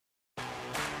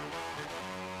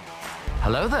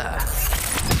Hello there.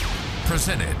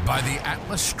 Presented by the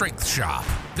Atlas Strength Shop.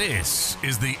 This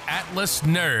is the Atlas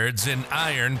Nerds in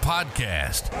Iron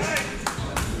podcast.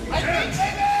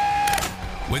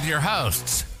 With your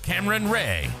hosts, Cameron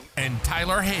Ray and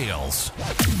Tyler Hales.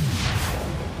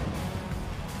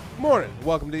 Morning.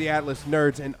 Welcome to the Atlas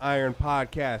Nerds in Iron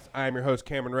podcast. I'm your host,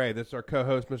 Cameron Ray. This is our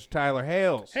co-host, Mr. Tyler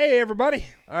Hales. Hey, everybody.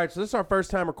 All right, so this is our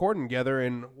first time recording together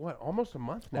in, almost a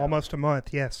month now? Almost a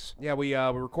month, yes. Yeah, we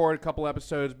recorded a couple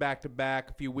episodes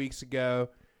back-to-back a few weeks ago,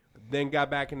 then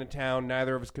got back into town.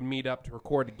 Neither of us could meet up to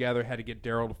record together. Had to get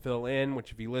Daryl to fill in,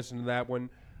 which if you listen to that one,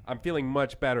 I'm feeling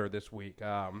much better this week.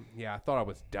 I thought I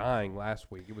was dying last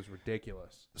week. It was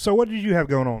ridiculous. So what did you have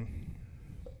going on?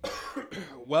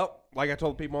 Well, like I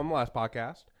told people on the last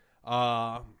podcast,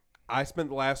 I spent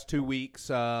the last 2 weeks,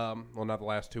 not the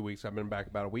last 2 weeks, I've been back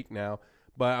about a week now,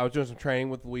 but I was doing some training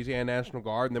with the Louisiana National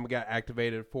Guard, and then we got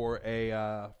activated for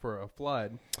a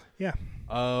flood. Yeah.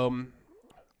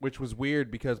 Which was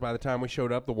weird because by the time we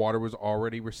showed up, the water was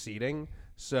already receding.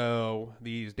 So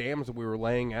these dams that we were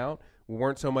laying out, we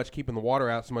weren't so much keeping the water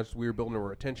out so much as we were building a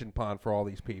retention pond for all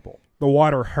these people. The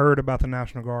water heard about the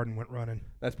National Guard and went running.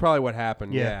 That's probably what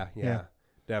happened. Yeah.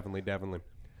 Definitely.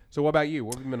 So what about you?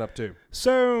 What have you been up to?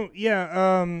 So,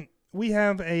 we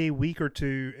have a week or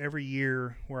two every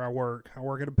year where I work. I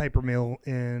work at a paper mill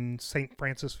in St.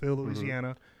 Francisville,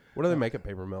 Louisiana. What do they make at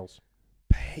paper mills?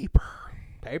 Paper.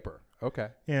 Paper. Okay.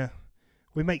 Yeah.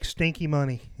 We make stinky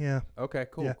money. Yeah. Okay,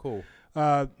 cool, Yeah. cool.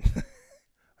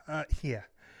 Yeah.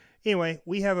 Anyway,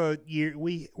 we have a year.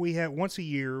 We have once a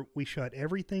year. We shut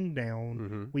everything down.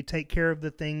 Mm-hmm. We take care of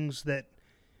the things that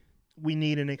we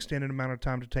need an extended amount of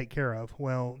time to take care of.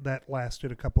 Well, that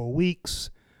lasted a couple of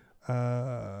weeks.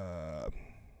 Yep.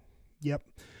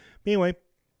 Anyway,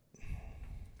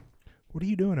 what are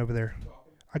you doing over there?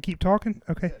 I keep talking.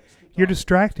 Okay, you're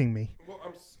distracting me. Well,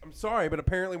 I'm sorry, but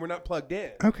apparently we're not plugged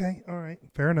in. Okay, all right,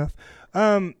 fair enough.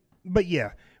 But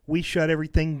yeah, we shut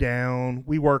everything down.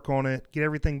 We work on it, get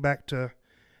everything back to,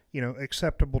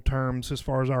 acceptable terms as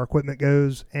far as our equipment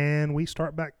goes, and we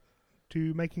start back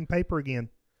to making paper again.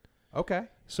 Okay.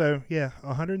 So yeah,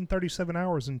 137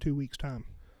 hours in 2 weeks' time.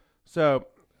 So,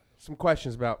 some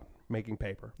questions about making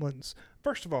paper.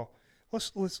 First of all,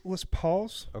 let's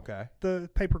pause Okay. the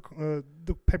paper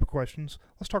questions.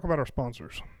 Let's talk about our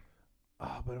sponsors.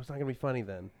 Oh, but it's not gonna be funny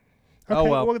then. Okay,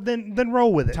 Oh well. then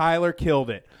roll with it. Tyler killed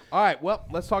it. All right. Well,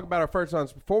 let's talk about our first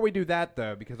ones. Before we do that,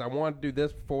 though, because I wanted to do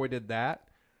this before we did that.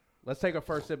 Let's take a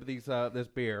first sip of this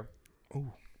beer.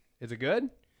 Ooh. Is it good?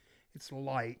 It's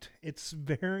light. It's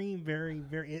very, very,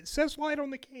 very. It says light on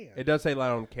the can. It does say light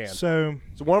on the can. So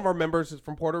one of our members is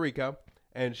from Puerto Rico,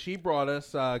 and she brought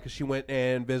us because she went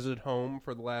and visited home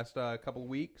for the last couple of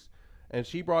weeks, and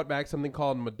she brought back something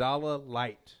called Medalla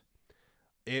Light.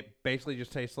 It basically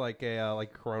just tastes like a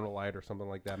Corona Light or something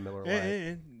like that, Miller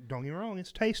Light. Don't get me wrong,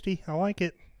 it's tasty. I like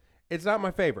it. It's not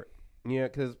my favorite,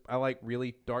 because I like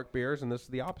really dark beers, and this is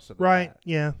the opposite. Of Right? that.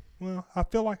 Yeah. Well, I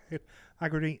feel like I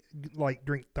could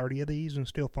drink 30 of these and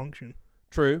still function.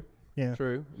 True. Yeah.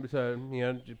 True. So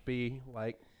just be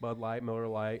like Bud Light, Miller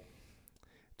Light.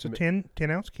 It's a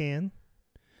 10-ounce can.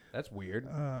 That's weird.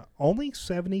 Only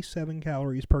 77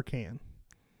 calories per can.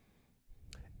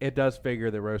 It does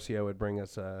figure that Rocio would bring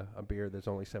us a beer that's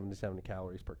only 77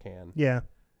 calories per can. Yeah.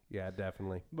 Yeah,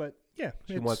 definitely. But yeah,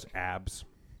 She wants abs.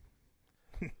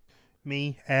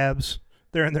 me abs.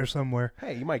 They're in there somewhere.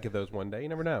 Hey, you might get those one day. You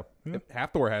never know. Yeah.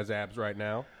 Halfthor has abs right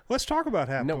now. Let's talk about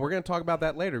Half. No, we're going to talk about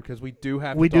that later because we do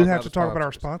have. We to do talk have about to the talk about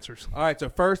our sponsors. sponsors. All right. So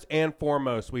first and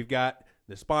foremost, we've got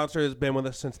the sponsor has been with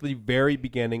us since the very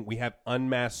beginning. We have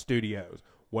Unmasked Studios.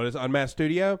 What is Unmasked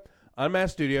Studio?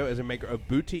 Unmasked Studio is a maker of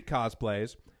boutique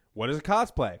cosplays. What is a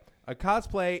cosplay? A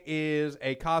cosplay is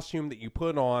a costume that you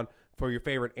put on for your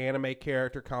favorite anime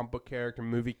character, comic book character,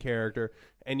 movie character,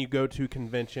 and you go to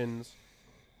conventions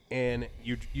and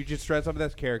you just dress up as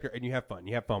that character and you have fun.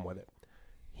 You have fun with it.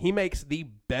 He makes the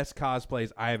best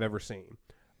cosplays I have ever seen.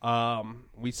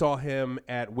 We saw him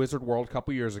at Wizard World a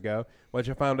couple years ago, which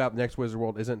I found out the next Wizard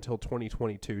World isn't until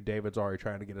 2022. David's already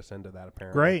trying to get us into that,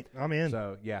 apparently. Great, I'm in.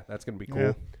 So, yeah, that's going to be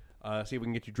cool. Yeah. See if we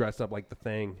can get you dressed up like the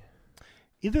Thing.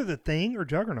 Either the Thing or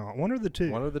Juggernaut, one or the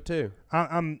two. One of the two.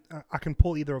 I can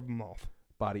pull either of them off.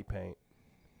 Body paint.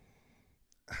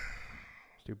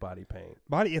 Let's do body paint.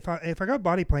 If I got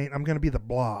body paint, I'm going to be the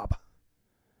Blob.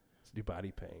 Let's do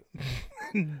body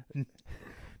paint.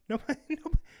 No.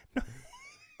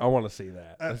 I want to see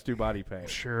that. Let's do body paint.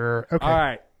 Sure. Okay. All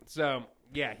right. So,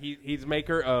 yeah, he's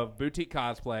maker of boutique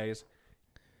cosplays.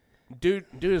 Dude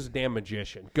is a damn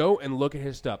magician. Go and look at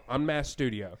his stuff. Unmasked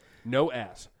Studio. No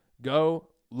S. Go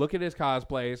look at his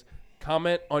cosplays.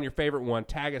 Comment on your favorite one.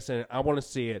 Tag us in it. I want to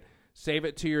see it. Save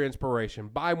it to your inspiration.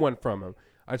 Buy one from him.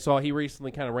 I saw he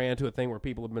recently kind of ran into a thing where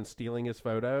people have been stealing his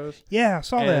photos. Yeah, I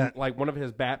saw And that. like one of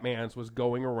his Batmans was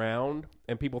going around,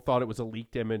 and people thought it was a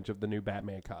leaked image of the new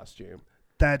Batman costume.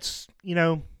 That's,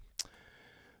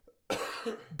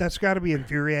 that's got to be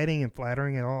infuriating and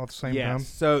flattering and all at the same time.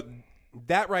 So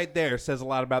that right there says a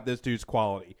lot about this dude's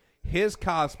quality. His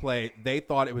cosplay, they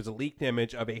thought it was a leaked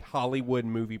image of a Hollywood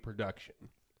movie production.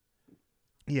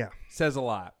 Yeah. Says a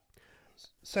lot.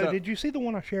 So did you see the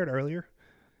one I shared earlier?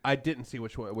 I didn't see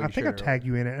which one. I think I tagged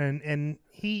you in it, and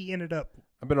he ended up.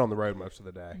 I've been on the road most of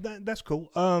the day. That's cool.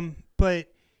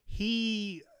 But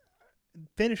he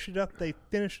finished it up. They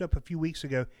finished it up a few weeks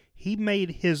ago. He made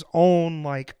his own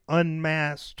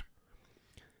unmasked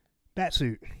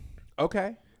batsuit.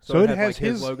 Okay, So it has like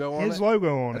his logo on it.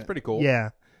 Logo on it. That's pretty cool. Yeah.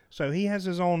 So he has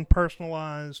his own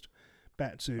personalized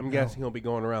batsuit. I'm guessing he'll be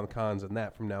going around the cons and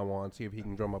that from now on. See if he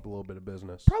can drum up a little bit of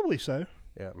business. Probably so.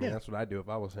 Yeah, that's what I'd do if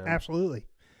I was him. Absolutely.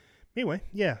 Anyway,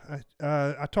 yeah,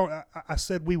 I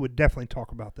said we would definitely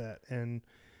talk about that, and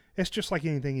it's just like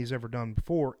anything he's ever done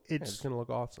before. It's gonna look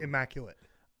awesome, immaculate.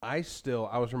 I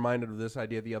was reminded of this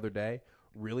idea the other day.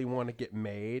 Really want to get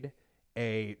made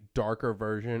a darker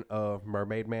version of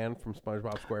Mermaid Man from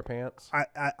SpongeBob SquarePants.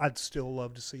 I'd still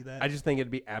love to see that. I just think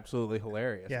it'd be absolutely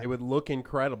hilarious. Yeah. It would look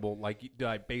incredible, like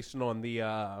based on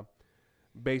the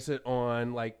base it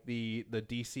on like the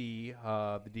DC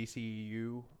the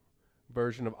DCU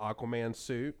version of Aquaman's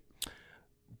suit,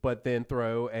 but then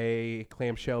throw a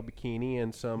clamshell bikini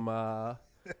and some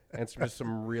just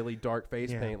some really dark face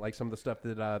paint, like some of the stuff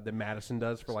that Madison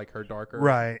does for like her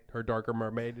darker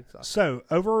mermaid stuff. So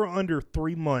over or under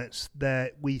 3 months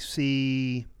that we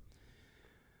see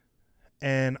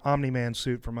an Omni-Man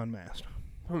suit from Unmasked.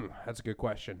 That's a good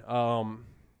question.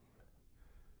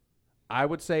 I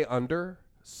would say under.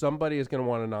 Somebody is going to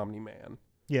want an Omni-Man.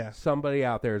 Yeah. Somebody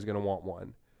out there is going to want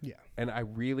one. Yeah. And I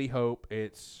really hope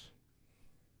it's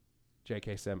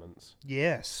J.K. Simmons.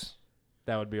 Yes.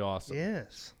 That would be awesome.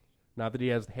 Yes. Not that he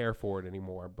has the hair for it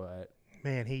anymore, but...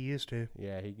 Man, he used to.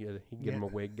 Yeah, he can get him a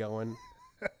wig going.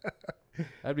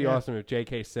 That'd be awesome if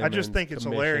J.K. Simmons... I just think it's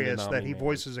hilarious that he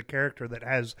voices a character that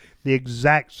has the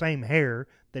exact same hair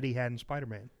that he had in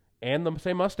Spider-Man. And the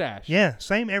same mustache. Yeah,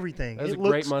 same everything. That's a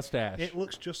great mustache. It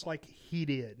looks just like he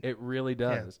did. It really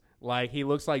does. Yeah. Like, he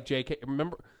looks like J.K.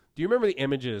 Do you remember the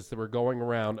images that were going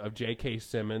around of J.K.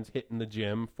 Simmons hitting the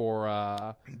gym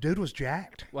for... Dude was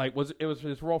jacked. Like, it was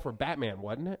his role for Batman,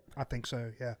 wasn't it? I think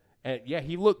so, yeah. And yeah,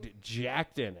 he looked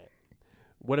jacked in it.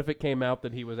 What if it came out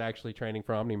that he was actually training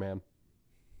for Omni-Man?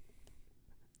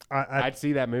 I'd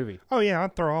see that movie. Oh, yeah,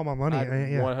 I'd throw all my money. I'd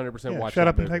 100% watch Shut that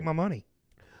up movie. and take my money.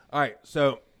 All right,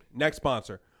 so... Next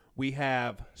sponsor, we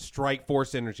have Strike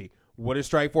Force Energy. What is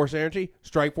Strike Force Energy?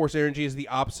 Strike Force Energy is the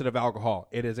opposite of alcohol.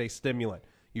 It is a stimulant.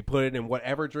 You put it in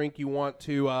whatever drink you want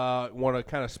to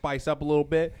kind of spice up a little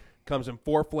bit. Comes in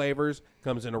 4 flavors.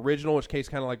 Comes in original, which tastes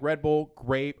kind of like Red Bull,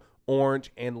 grape,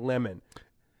 orange, and lemon.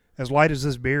 As light as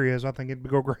this beer is, I think it'd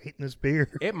go great in this beer.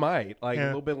 It might. A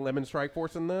little bit of lemon Strike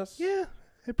Force in this. Yeah.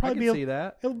 It'd probably see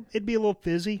that. It'd be a little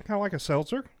fizzy, kind of like a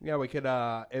seltzer. Yeah, we could.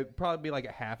 It'd probably be like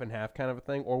a half and half kind of a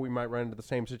thing, or we might run into the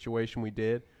same situation we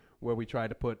did, where we tried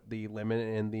to put the lemon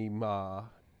in the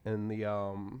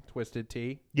twisted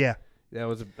tea. Yeah, that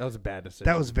was a bad decision.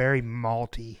 That was very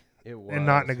malty. It was, and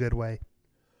not in a good way.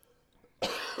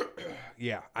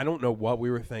 Yeah, I don't know what we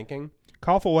were thinking.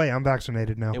 Cough away. I'm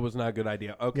vaccinated now. It was not a good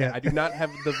idea. Okay, yeah. I do not have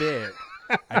the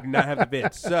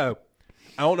vid. So.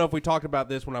 I don't know if we talked about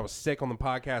this when I was sick on the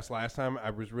podcast last time.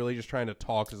 I was really just trying to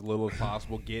talk as little as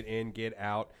possible, get in, get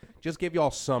out, just give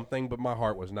y'all something, but my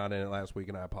heart was not in it last week,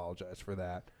 and I apologize for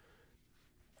that.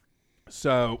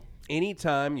 So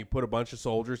anytime you put a bunch of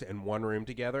soldiers in one room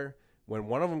together, when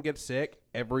one of them gets sick,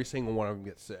 every single one of them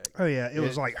gets sick. Oh, yeah. It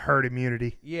was like herd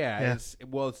immunity. Yeah. It's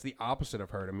the opposite of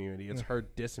herd immunity. It's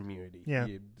herd disimmunity. Yeah.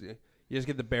 You just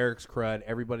get the barracks crud.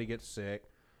 Everybody gets sick.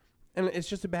 And it's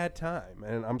just a bad time,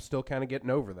 and I'm still kind of getting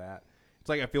over that. It's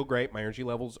like I feel great. My energy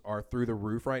levels are through the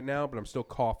roof right now, but I'm still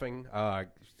coughing.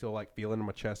 Still like feeling in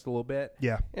my chest a little bit.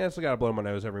 Yeah. And I still got to blow my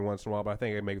nose every once in a while, but I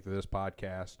think I can make it through this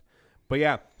podcast. But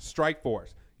yeah, Strike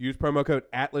Force. Use promo code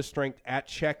AtlasStrength at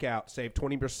checkout. Save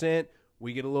 20%.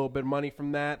 We get a little bit of money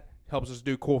from that. Helps us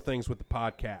do cool things with the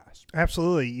podcast.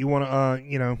 Absolutely. You want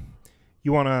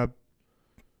to,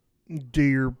 do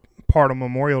your part on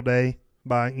Memorial Day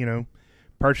by,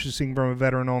 purchasing from a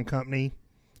veteran-owned company,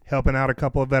 helping out a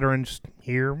couple of veterans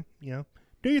here, do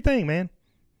your thing, man,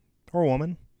 or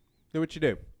woman. Do what you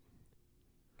do.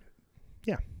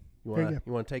 Yeah. You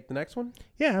want to take the next one?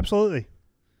 Yeah, absolutely.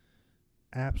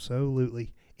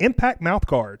 Absolutely. Impact mouth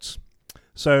guards.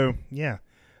 So yeah,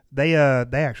 they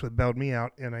actually bailed me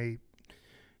out in a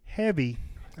heavy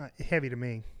to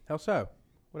me How so?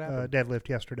 What happened? deadlift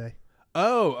yesterday.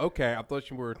 Oh, okay. I thought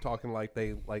you were talking like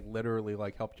they literally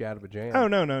helped you out of a jam. Oh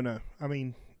no. I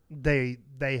mean, they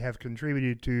have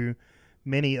contributed to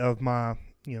many of my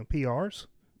PRs.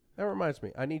 That reminds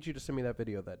me. I need you to send me that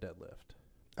video of that deadlift.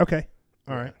 Okay,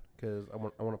 all right, Because I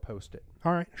want to post it.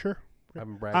 all right, sure. I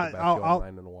haven't bragged about you I'll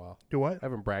online in a while. Do what? I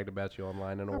haven't bragged about you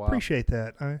online in a I while. appreciate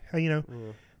that. Yeah.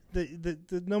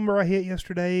 The number I hit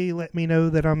yesterday let me know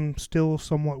that I'm still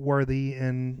somewhat worthy,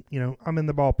 and I'm in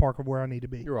the ballpark of where I need to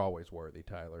be. You're always worthy,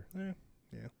 Tyler. Yeah.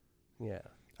 Yeah.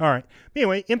 All right.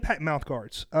 Anyway, Impact mouth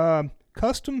guards,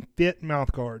 custom fit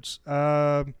mouth guards.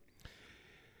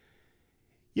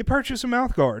 You purchase a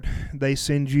mouth guard, they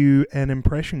send you an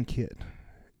impression kit.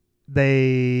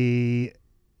 They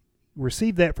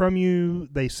receive that from you.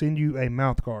 They send you a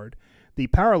mouth guard. The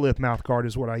Powerlift mouth guard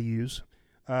is what I use.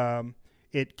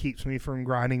 It keeps me from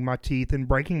grinding my teeth and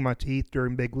breaking my teeth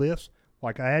during big lifts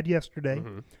like I had yesterday.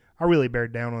 Mm-hmm. I really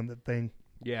bared down on the thing.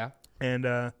 Yeah.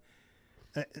 And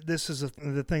this is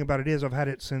the thing about it is I've had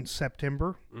it since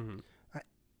September. Mm-hmm.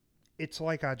 It's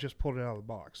like I just pulled it out of the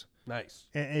box. Nice.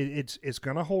 And it's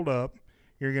going to hold up.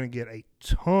 You're going to get a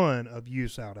ton of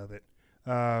use out of it.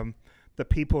 The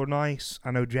people are nice.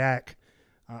 I know Jack.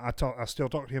 I still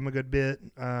talk to him a good bit.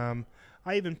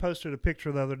 I even posted a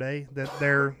picture the other day that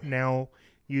they're now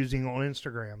using on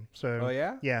Instagram. So Oh,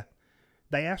 yeah? yeah,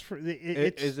 they asked for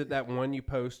Is it that one you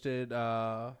posted?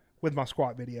 with my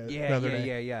squat video. the Yeah. other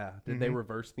day. Did they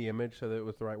reverse the image so that it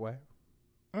was the right way?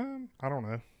 I don't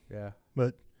know, Yeah.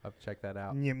 but I've checked that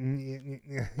out.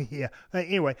 yeah.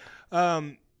 Anyway,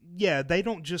 yeah, they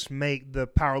don't just make the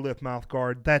Powerlift mouth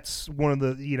guard. That's one of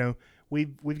the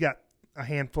we've got a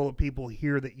handful of people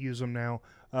here that use them now.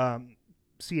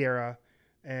 Sierra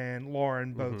and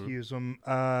Lauren both use them.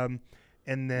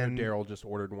 And then Daryl just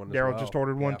ordered one. Daryl just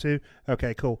ordered one too.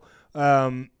 Okay, cool.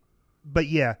 But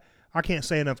yeah, I can't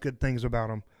say enough good things about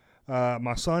them.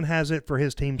 My son has it for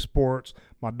his team sports.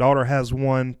 My daughter has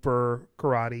one for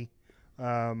karate.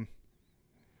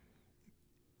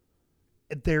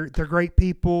 They're great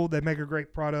people. They make a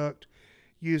great product.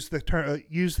 Use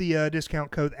the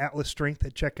discount code Atlas Strength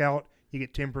at checkout. You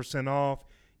get 10% off.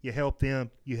 You help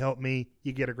them. You help me.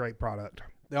 You get a great product.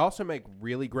 They also make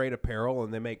really great apparel,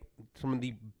 and they make some of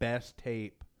the best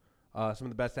tape, some of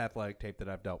the best athletic tape that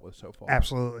I've dealt with so far.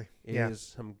 Absolutely. It is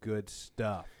some good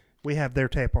stuff. We have their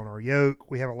tape on our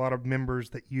yoke. We have a lot of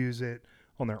members that use it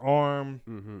on their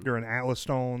arm during Atlas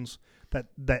stones. That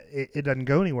it doesn't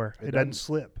go anywhere. It doesn't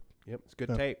slip. Yep, it's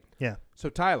good tape. Yeah. So,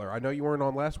 Tyler, I know you weren't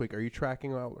on last week. Are you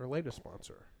tracking our latest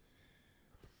sponsor?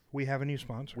 We have a new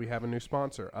sponsor. We have a new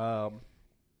sponsor.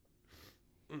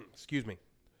 Excuse me.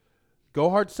 Go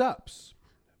Hard Subs.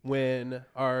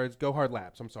 It's Go Hard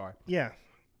Labs, I'm sorry. Yeah.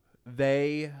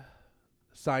 They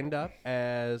signed up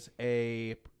as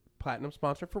a platinum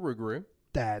sponsor for Rougarou.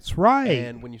 That's right.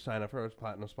 And when you sign up for a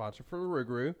platinum sponsor for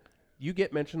Rougarou, you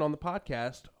get mentioned on the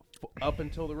podcast up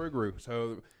until the Rougarou.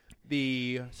 So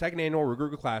the second annual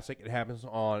Rougarou Classic, it happens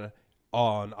on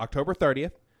October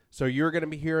 30th. So you're going to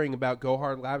be hearing about Go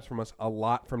Hard Labs from us a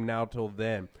lot from now till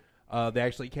then. They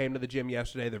actually came to the gym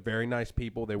yesterday. They're very nice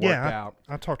people. They worked out.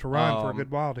 I talked to Ryan for a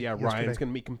good while. Yeah, yesterday. Ryan's going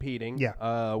to be competing.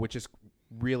 Yeah. Which is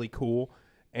really cool.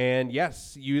 And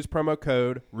yes, use promo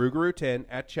code Rougarou10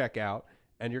 at checkout,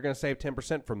 and you're going to save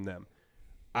 10% from them.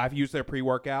 I've used their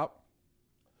pre-workout.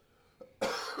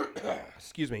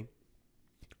 Excuse me.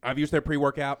 I've used their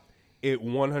pre-workout. It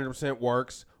 100%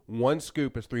 works. One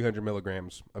scoop is 300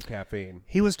 milligrams of caffeine.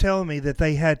 He was telling me that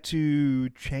they had to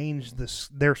change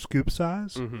their scoop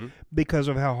size because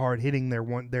of how hard hitting their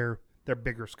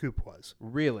bigger scoop was.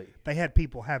 Really? They had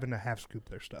people having to half scoop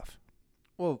their stuff.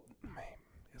 Well,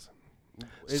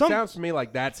 it sounds to me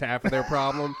like that's half of their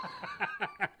problem.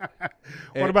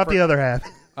 What about the other half?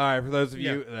 All right, for those of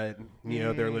you that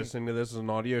they're listening to this as an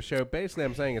audio show, basically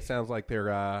I'm saying it sounds like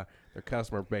their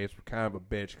customer base were kind of a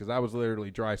bitch because I was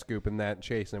literally dry scooping that and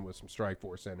chasing it with some Strike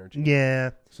Force energy.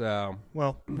 Yeah. So,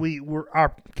 well,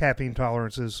 our caffeine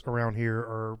tolerances around here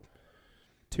are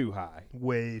too high.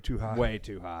 Way too high. Way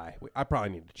too high. I probably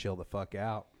need to chill the fuck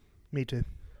out. Me too.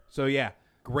 So yeah,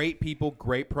 great people,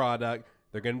 great product.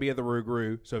 They're going to be at the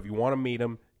Rougarou. So if you want to meet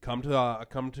them, come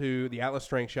to the Atlas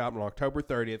Strength Shop on October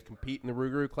 30th. Compete in the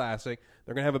Rougarou Classic.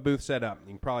 They're going to have a booth set up.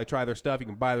 You can probably try their stuff. You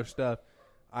can buy their stuff.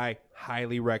 I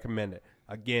highly recommend it.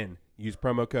 Again, use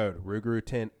promo code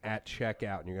Rougarou10 at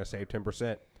checkout, and you're going to save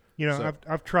 10%.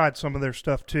 I've tried some of their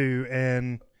stuff too,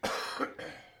 and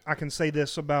I can say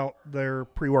this about their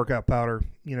pre-workout powder.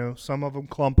 Some of them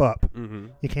clump up. Mm-hmm.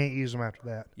 You can't use them after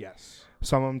that. Yes.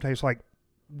 Some of them taste like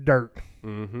dirt.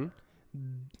 Mm-hmm.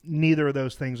 Neither of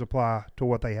those things apply to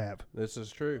what they have. This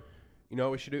is true. You know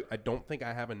what we should do? I don't think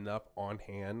I have enough on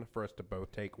hand for us to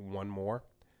both take one more.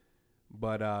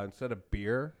 But instead of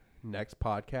beer, next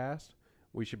podcast,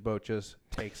 we should both just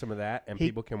take some of that, and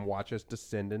people can watch us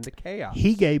descend into chaos.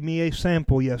 He gave me a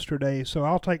sample yesterday, so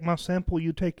I'll take my sample.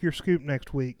 You take your scoop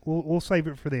next week. We'll save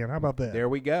it for then. How about that? There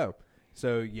we go.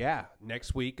 So, yeah,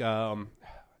 next week, I'm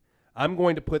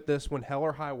going to put this When Hell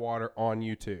or High Water on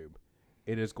YouTube.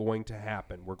 It is going to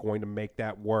happen. We're going to make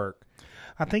that work.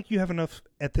 I think you have enough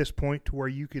at this point to where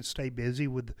you could stay busy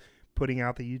with putting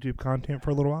out the YouTube content for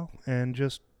a little while, and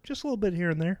just a little bit here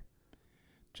and there.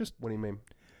 Just what do you mean?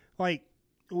 Like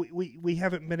we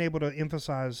haven't been able to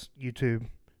emphasize YouTube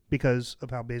because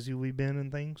of how busy we've been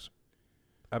and things.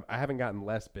 I haven't gotten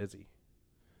less busy.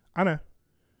 I know.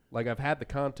 Like, I've had the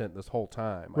content this whole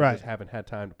time. Right. I just haven't had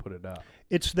time to put it up.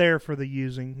 It's there for the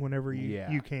using whenever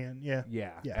you can. Yeah.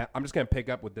 Yeah. I'm just going to pick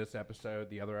up with this episode,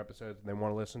 the other episodes, and they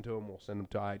want to listen to them, we'll send them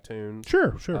to iTunes.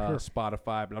 Sure.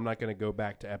 Spotify, but I'm not going to go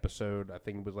back to episode, I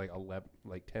think it was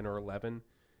like 10 or 11,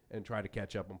 and try to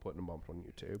catch up on putting them up on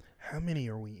YouTube. How many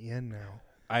are we in now?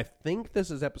 I think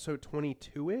this is episode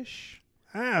 22-ish.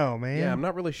 Oh, man. Yeah, I'm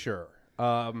not really sure.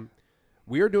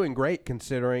 We are doing great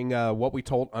considering what we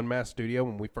told Unmasked Studio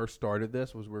when we first started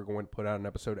this was we were going to put out an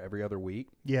episode every other week.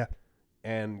 Yeah.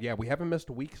 And, yeah, we haven't missed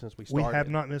a week since we started. We have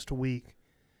not missed a week.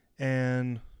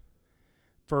 And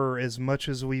for as much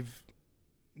as we've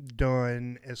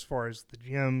done as far as the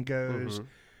gym goes,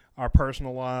 our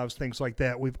personal lives, things like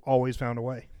that, we've always found a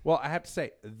way. Well, I have to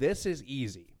say, this is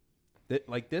easy.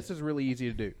 This is really easy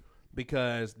to do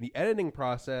because the editing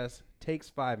process takes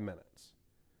 5 minutes.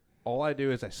 All I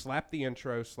do is I slap the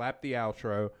intro, slap the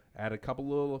outro, add a couple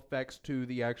little effects to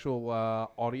the actual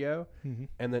audio,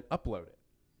 and then upload it.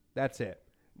 That's it.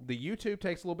 The YouTube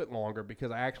takes a little bit longer because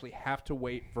I actually have to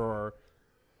wait for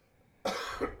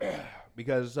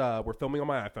because we're filming on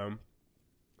my iPhone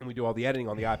and we do all the editing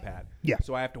on the iPad. Yeah.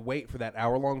 So I have to wait for that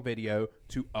hour-long video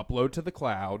to upload to the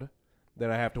cloud. Then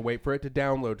I have to wait for it to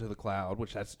download to the cloud,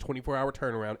 which that's a 24-hour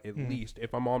turnaround at least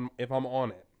if I'm on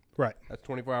it. Right. That's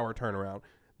 24-hour turnaround.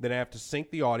 Then I have to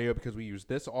sync the audio because we use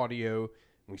this audio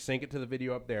and we sync it to the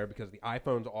video up there because the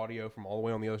iPhone's audio from all the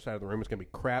way on the other side of the room is going to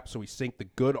be crap. So we sync the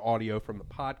good audio from the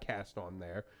podcast on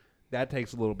there. That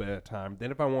takes a little bit of time.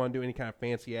 Then if I want to do any kind of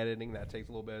fancy editing, that takes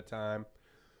a little bit of time.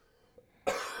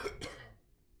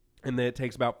 And then it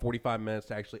takes about 45 minutes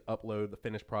to actually upload the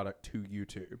finished product to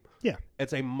YouTube. Yeah.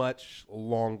 It's a much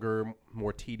longer,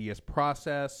 more tedious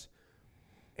process.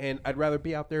 And I'd rather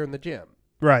be out there in the gym.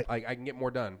 Right. I can get more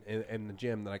done in the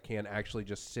gym than I can actually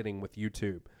just sitting with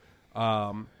YouTube.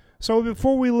 So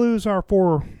before we lose our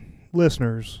 4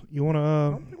 listeners, you want to... I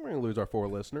don't think we're going to lose our 4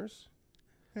 listeners.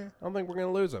 I don't think we're going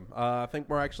to lose them. I think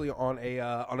we're actually on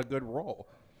a good roll.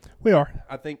 We are.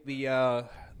 I think the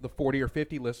 40 or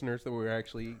 50 listeners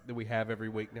that we have every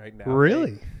week right now.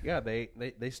 Really?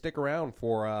 They stick around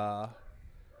for I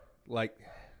like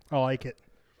it.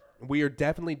 We are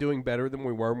definitely doing better than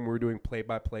we were when we were doing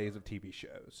play-by-plays of TV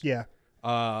shows. Yeah.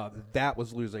 That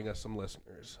was losing us some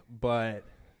listeners. But,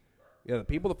 yeah, the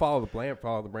people that follow the brand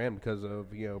because of,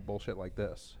 bullshit like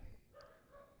this.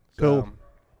 Cool.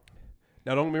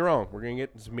 Now, don't get me wrong. We're going to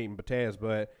get into some meat and potatoes,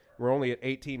 but we're only at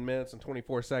 18 minutes and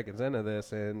 24 seconds into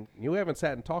this, and you haven't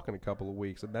sat and talked in a couple of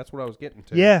weeks, and that's what I was getting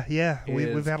to. Yeah.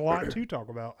 We've had a lot to talk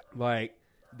about. Like,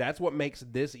 that's what makes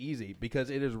this easy,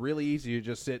 because it is really easy to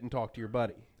just sit and talk to your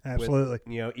buddy. Absolutely.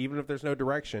 Even if there's no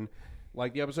direction.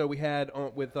 Like the episode we had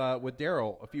with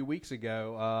Daryl a few weeks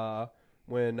ago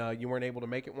when you weren't able to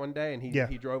make it one day and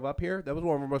he drove up here. That was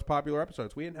one of our most popular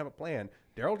episodes. We didn't have a plan.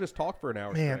 Daryl just talked for an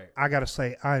hour straight. I got to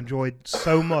say, I enjoyed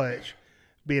so much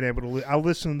being able to I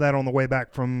listened to that on the way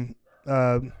back from,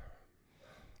 for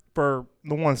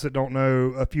the ones that don't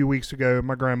know, a few weeks ago,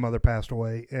 my grandmother passed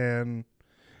away, and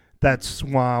that's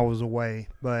why I was away.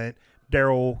 But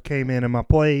Daryl came in my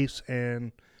place,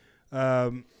 and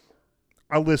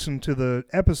I listened to the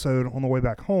episode on the way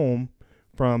back home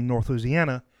from North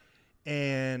Louisiana,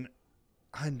 and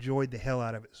I enjoyed the hell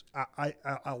out of it.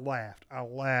 I laughed. I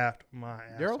laughed my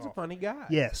ass Daryl's off. a funny guy.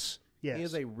 Yes. He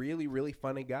is a really, really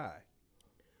funny guy.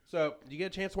 So, did you get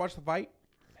a chance to watch the fight?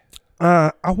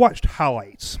 I watched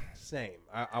highlights. Same.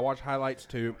 I watched highlights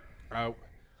too. I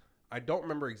don't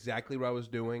remember exactly what I was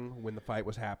doing when the fight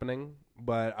was happening,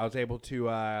 but I was able to.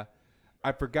 I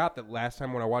forgot that last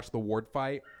time when I watched the Ward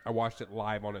fight, I watched it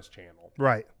live on his channel.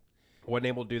 Right. Wasn't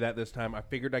able to do that this time. I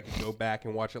figured I could go back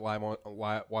and watch it live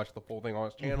watch the full thing on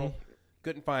his channel. Mm-hmm.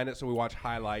 Couldn't find it, so we watched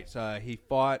highlights. He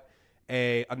fought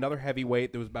another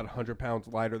heavyweight that was about 100 pounds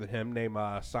lighter than him, named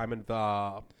Simon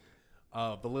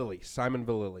Vallily, Simon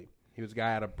Vallily. He was a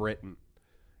guy out of Britain.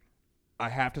 I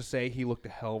have to say he looked a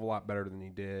hell of a lot better than he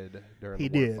did during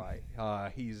the war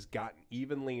fight. He's gotten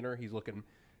even leaner. He's looking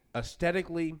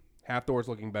aesthetically. Hafthor's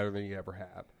looking better than he ever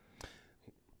had.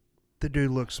 The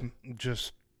dude looks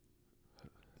just.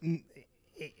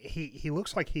 He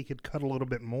looks like he could cut a little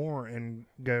bit more and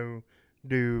go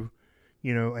do,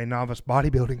 a novice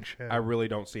bodybuilding show. I really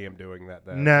don't see him doing that,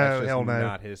 though. No, That's just hell no.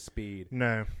 not his speed.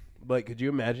 No. But could you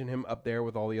imagine him up there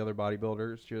with all the other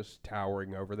bodybuilders just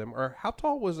towering over them? Or how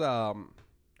tall was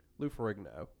Lou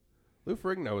Ferrigno? Lou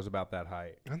Ferrigno was about that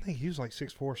height. I think he was like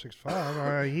 6'4",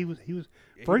 6'5". He was. He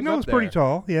Ferrigno was up pretty there.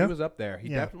 tall. Yeah. He was up there. He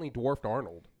definitely dwarfed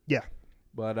Arnold. Yeah.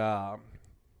 But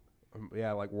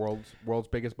like world's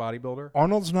biggest bodybuilder.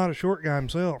 Arnold's not a short guy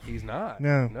himself. He's not.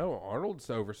 No. Arnold's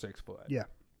over 6 foot. Yeah.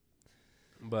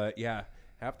 But yeah,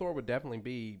 Hafthor would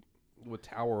definitely would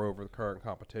tower over the current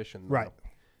competition. Right.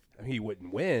 He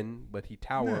wouldn't win, but he'd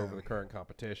tower over the current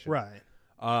competition. Right.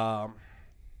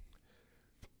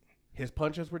 His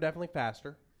punches were definitely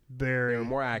faster. Very. They were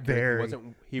more accurate.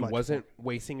 He much wasn't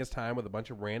wasting his time with a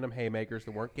bunch of random haymakers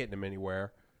that weren't getting him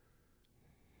anywhere.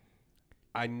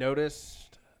 I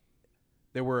noticed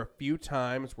there were a few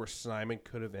times where Simon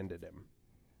could have ended him.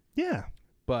 Yeah.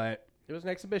 But it was an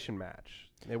exhibition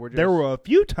match. There were a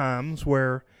few times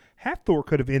where Hafthor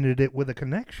could have ended it with a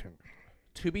connection.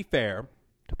 To be fair,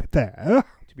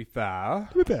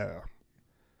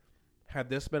 had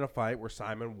this been a fight where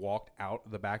Simon walked out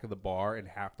the back of the bar and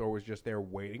Hafthor was just there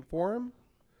waiting for him,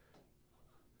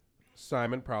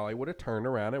 Simon probably would have turned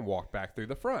around and walked back through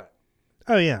the front.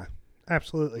 Oh yeah,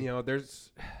 absolutely.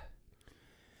 There's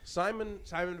Simon.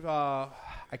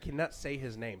 I cannot say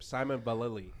his name. Simon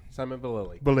Vallily. Simon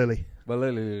Vallily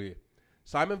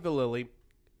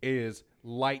is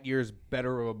light years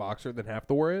better of a boxer than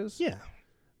Hafthor is. Yeah.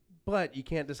 But you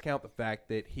can't discount the fact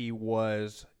that he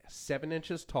was 7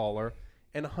 inches taller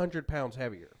and 100 pounds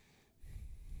heavier.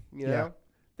 You know?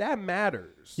 That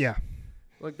matters. Yeah.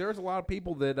 Like, there's a lot of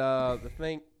people that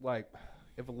think, like,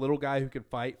 if a little guy who can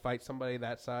fight somebody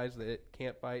that size that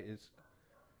can't fight is...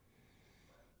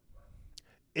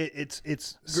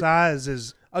 Its size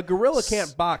is... A gorilla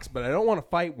can't box, but I don't want to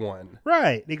fight one.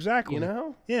 Right, exactly.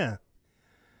 Yeah.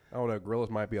 I don't know. Gorillas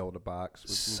might be able to box.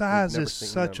 Size is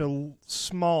such a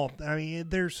small... I mean,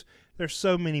 there's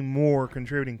so many more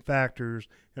contributing factors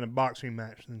in a boxing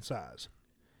match than size.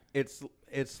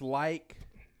 It's like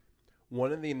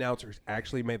one of the announcers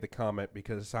actually made the comment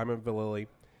because Simon Vallily,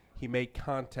 he made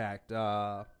contact.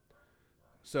 So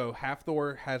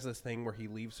Hafthor has this thing where he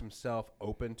leaves himself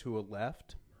open to a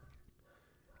left.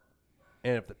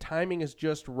 And if the timing is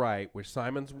just right, which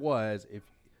Simon's was, if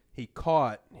he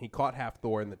caught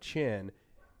Hafthor in the chin,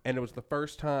 and it was the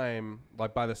first time,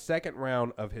 like by the second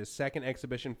round of his second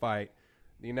exhibition fight,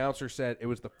 the announcer said it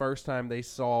was the first time they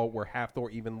saw where Hafthor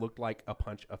even looked like a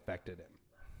punch affected him.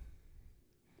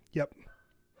 Yep.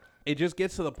 It just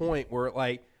gets to the point where,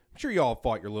 like, I'm sure y'all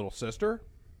fought your little sister.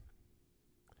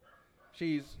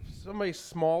 She's somebody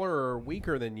smaller or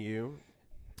weaker than you.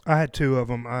 I had 2 of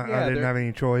them. I didn't have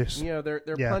any choice. Their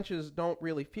punches don't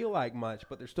really feel like much,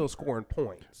 but they're still scoring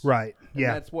points. Right. And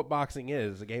that's what boxing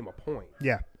is, a game of points.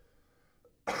 Yeah.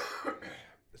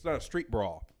 It's not a street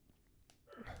brawl.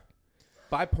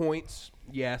 By points,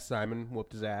 yes, Simon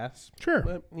whooped his ass. Sure.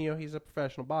 But, he's a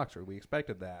professional boxer. We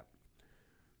expected that.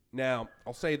 Now,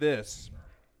 I'll say this.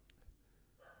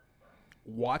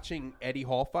 Watching Eddie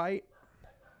Hall fight,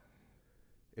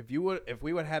 if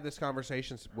we would have this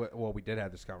conversation, well, we did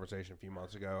have this conversation a few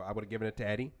months ago, I would have given it to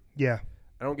Eddie. Yeah.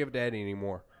 I don't give it to Eddie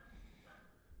anymore.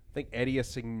 I think Eddie is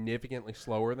significantly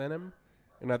slower than him,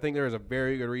 and I think there is a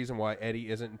very good reason why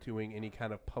Eddie isn't doing any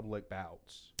kind of public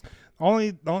bouts.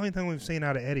 The only thing we've seen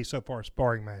out of Eddie so far is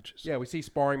sparring matches. Yeah, we see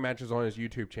sparring matches on his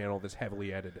YouTube channel that's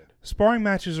heavily edited. Sparring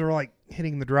matches are like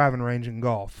hitting the driving range in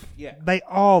golf. Yeah. They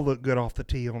all look good off the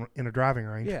tee in a driving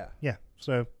range. Yeah. Yeah.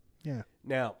 So, yeah.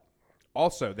 Now,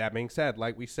 also, that being said,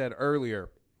 like we said earlier,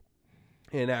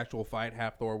 in an actual fight,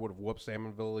 Hafthor would have whooped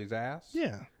Simon Vallily's ass.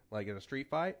 Yeah. Like in a street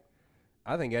fight.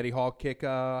 I think Eddie Hall kick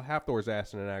Hafthor's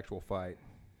ass in an actual fight.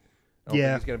 I don't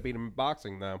think he's going to beat him in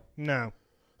boxing, though. No.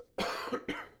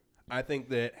 I think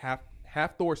that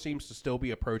Hafthor seems to still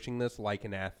be approaching this like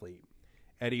an athlete.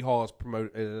 Eddie Hall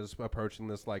is approaching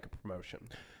this like a promotion.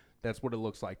 That's what it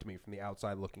looks like to me from the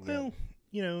outside looking in.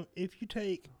 Well, if you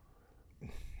take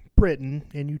Britain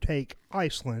and you take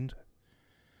Iceland,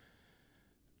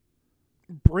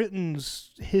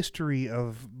 Britain's history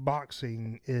of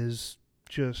boxing is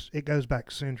just, it goes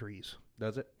back centuries.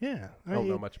 Does it? Yeah. I don't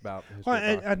know much about the history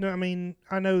of boxing.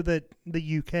 I know that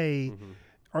the UK,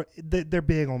 they're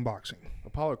big on boxing.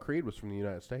 Apollo Creed was from the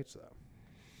United States, though.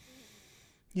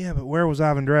 Yeah, but where was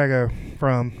Ivan Drago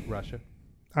from? Russia.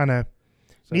 I know.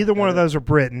 So Neither one of those are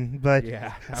Britain, but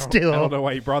Yeah. still. I don't know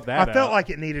why you brought that I felt up. like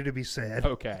it needed to be said.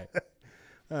 Okay.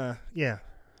 Yeah.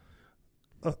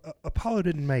 Apollo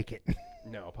didn't make it.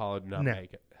 No, Apollo did not No.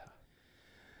 make it.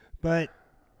 But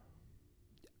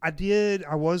I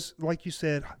was, like you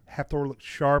said, Hathor looked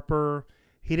sharper.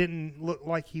 He didn't look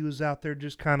like he was out there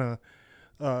just kind of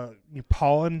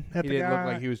pawing at He the didn't guy.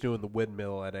 look like he was doing the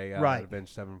windmill at a Right.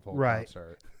 Avenged Sevenfold Right.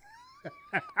 concert.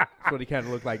 That's what he kind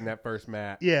of looked like in that first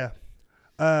match. Yeah.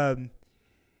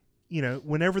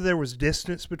 Whenever there was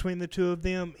distance between the two of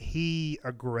them, he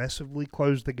aggressively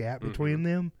closed the gap between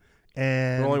them.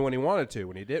 And But only when he wanted to.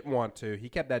 When he didn't want to, he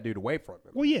kept that dude away from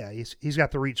him. well, yeah, he's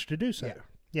got the reach to do so.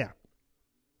 Yeah.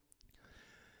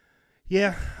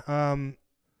 Yeah.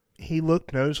 He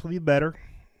looked noticeably better.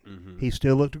 Mm-hmm. He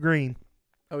still looked green.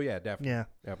 Oh, yeah, definitely. Yeah.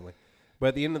 Definitely. But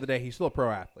at the end of the day, he's still a pro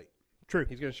athlete. True.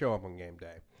 He's going to show up on game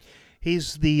day.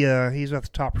 He's at the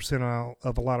top percentile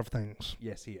of a lot of things.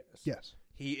 Yes, he is. Yes.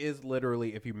 He is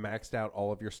literally, if you maxed out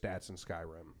all of your stats in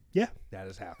Skyrim, Yeah. that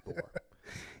is Hathor.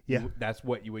 Yeah. That's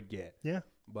what you would get. Yeah.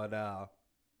 But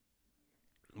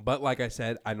like I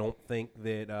said, I don't think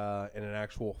that in an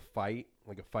actual fight,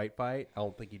 like a fight, I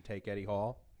don't think he'd take Eddie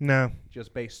Hall. No.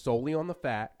 Just based solely on the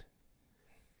fact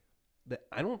that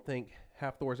I don't think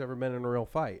Hathor's ever been in a real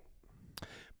fight.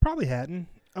 Probably hadn't.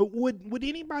 Would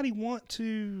anybody want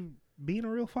to be in a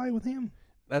real fight with him?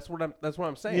 That's what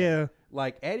I'm saying. Yeah.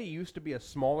 Like Eddie used to be a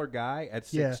smaller guy at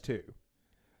 6'2". Yeah.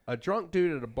 A drunk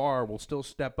dude at a bar will still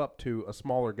step up to a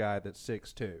smaller guy that's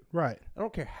 6'2". Right. I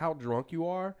don't care how drunk you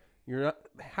are. You're not.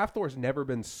 Hathor's never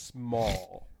been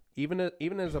small. Even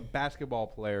as a basketball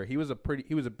player, he was a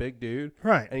big dude.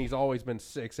 Right. And he's always been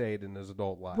 6'8" in his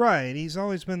adult life. Right. He's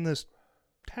always been this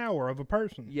tower of a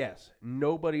person. Yes.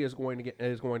 Nobody is going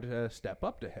to step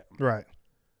up to him. Right.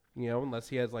 You know, unless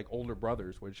he has like older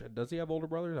brothers. Which does he have older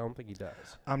brothers? I don't think he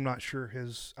does. I'm not sure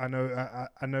his. I know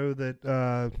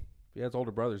that. If he has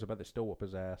older brothers, I bet they still whoop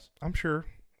his ass. I'm sure.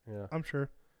 Yeah. I'm sure.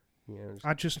 Yeah.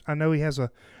 I know he has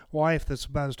a wife that's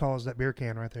about as tall as that beer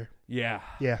can right there. Yeah.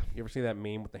 Yeah. You ever see that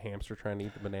meme with the hamster trying to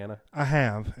eat the banana? I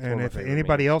have. one And of my if favorite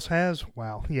anybody else has,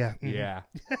 wow. Yeah. Mhm. Yeah.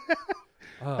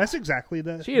 That's exactly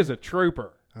that. She is a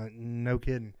trooper. No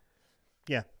kidding.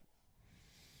 Yeah.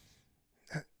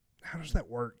 How does that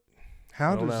work?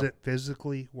 How don't does know. it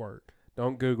physically work?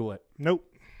 Don't Google it. Nope.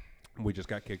 We just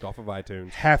got kicked off of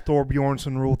iTunes. Hathor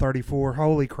Bjornsson Rule 34.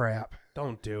 Holy crap.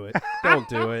 Don't do it. Don't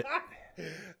do it.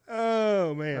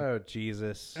 Oh, man. Oh,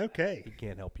 Jesus. Okay. He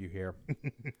can't help you here.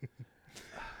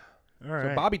 All right.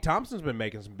 So Bobby Thompson's been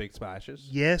making some big splashes.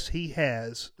 Yes, he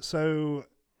has. So,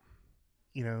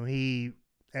 he,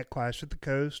 at Clash at the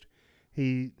Coast,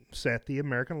 he set the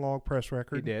American log press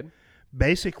record. He did.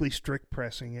 Basically strict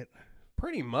pressing it.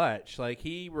 Pretty much. Like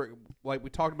like we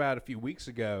talked about a few weeks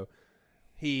ago,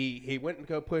 he went and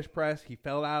go push press. He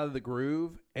fell out of the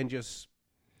groove and just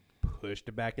pushed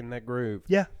it back in that groove.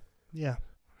 Yeah. Yeah.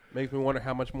 Makes me wonder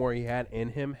how much more he had in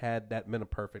him had that been a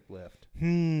perfect lift.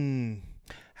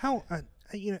 How,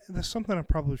 that's something I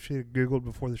probably should have Googled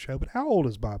before the show, but how old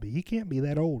is Bobby? He can't be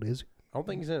that old, is he? I don't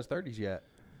think he's in his 30s yet.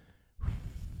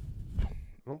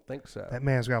 I don't think so. That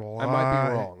man's got a lot. I might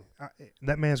be wrong.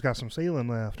 That man's got some ceiling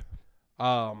left.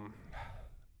 I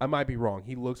might be wrong.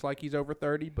 He looks like he's over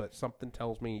 30, but something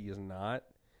tells me he is not.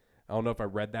 I don't know if I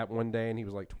read that one day and he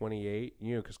was like 28.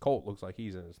 Because Colt looks like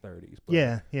he's in his 30s. But,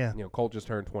 Yeah. Colt just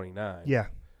turned 29. Yeah.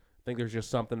 I think there's just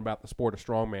something about the sport of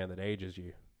strongman that ages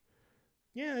you.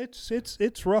 Yeah,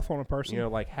 it's rough on a person.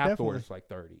 Like Hathor's like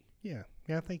 30. Yeah.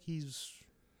 Yeah, I think he's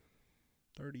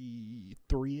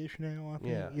 33-ish now, I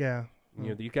think. Yeah.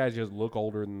 Yeah. These guys just look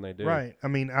older than they do. Right. I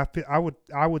mean,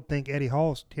 I would think Eddie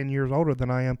Hall's 10 years older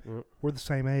than I am. Mm. We're the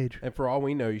same age. And for all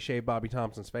we know, you shave Bobby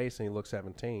Thompson's face and he looks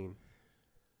 17.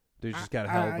 Dude's just got a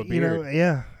hell of a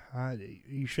beard.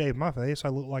 You shave my face, I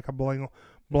look like I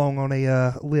belong on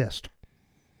a list.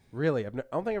 Really? I don't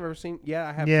think I've ever seen. Yeah,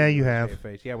 I have. Yeah, seen you a have. shaved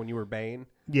face. Yeah, when you were Bane.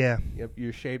 Yeah. Yep,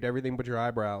 you shaved everything but your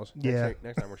eyebrows. Yeah.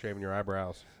 Next time we're shaving your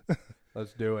eyebrows.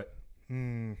 Let's do it.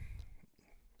 You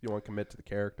want to commit to the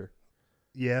character.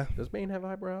 Yeah. Does Bane have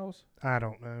eyebrows? I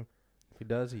don't know. If he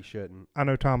does, he shouldn't. I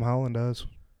know Tom Holland does.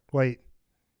 Wait.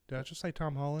 Did I just say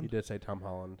Tom You Holland? did say Tom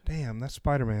Holland. Damn, that's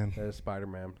Spider-Man. That is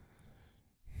Spider-Man.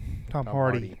 Tom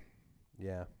Hardy.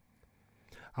 Yeah.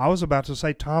 I was about to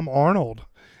say Tom Arnold.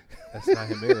 That's not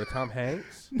him either. Tom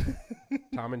Hanks?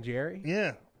 Tom and Jerry?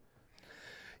 Yeah.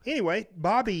 Anyway,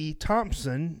 Bobby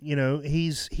Thompson,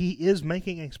 he is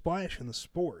making a splash in the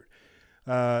sport.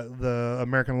 The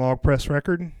American log press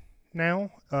record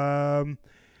now,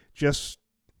 just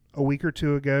a week or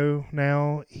two ago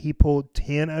now, he pulled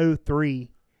 10:03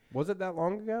 Was it that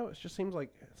long ago? It just seems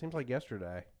like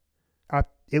yesterday.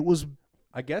 It was,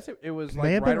 I guess it was May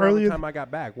like have right been around earlier the time I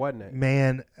got back, wasn't it?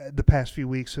 man, the past few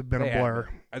weeks have been They a had blur.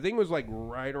 been. I think it was like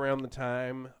right around the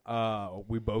time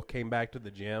we both came back to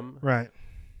the gym. Right.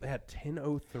 They had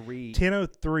 10:03.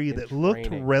 10:03 in that looked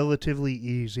training. relatively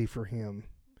easy for him.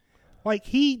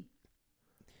 Like you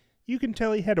can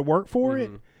tell he had to work for it,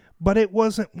 Mhm. but it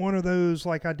wasn't one of those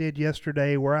like I did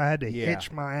yesterday where I had to Yeah.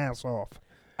 hitch my ass off.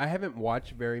 I haven't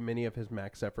watched very many of his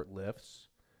max effort lifts.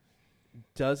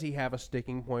 Does he have a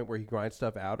sticking point where he grinds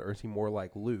stuff out, or is he more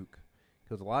like Luke?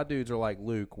 Because a lot of dudes are like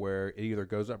Luke, where it either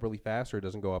goes up really fast or it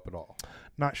doesn't go up at all.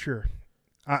 Not sure.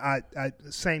 I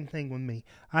same thing with me.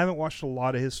 I haven't watched a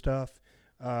lot of his stuff.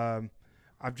 I've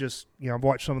just I've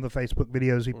watched some of the Facebook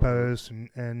videos he posts,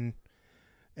 and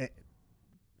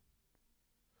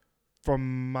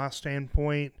from my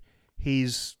standpoint,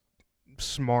 he's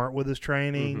smart with his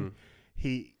training.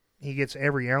 Mhm. He gets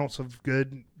every ounce of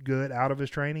good out of his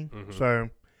training. Mhm.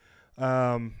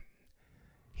 So,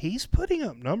 he's putting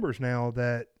up numbers now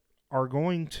that are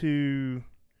going to,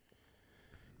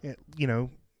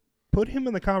 put him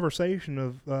in the conversation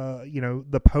of,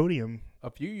 the podium. A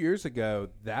few years ago,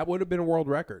 that would have been a world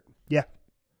record. Yeah.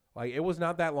 Like, it was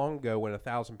not that long ago when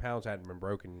 1,000 pounds hadn't been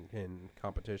broken in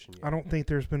competition yet. I don't think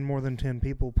there's been more than 10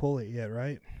 people pull it yet,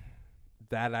 right?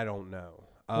 That I don't know.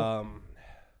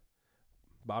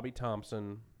 Bobby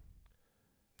Thompson.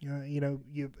 You've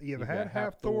You've had got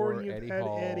Hap Thor, Thor, you've Eddie had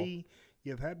Hall. Eddie,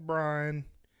 you've had Brian.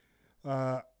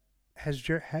 Has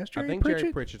Jerry I think Pritchett?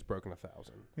 Jerry Pritchett's broken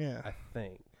 1,000. Yeah, I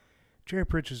think. Jerry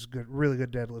Pritchett's good, really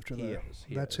good deadlifter. He though. is.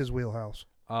 That's his wheelhouse.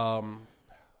 I want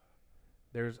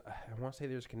to say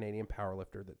there's a Canadian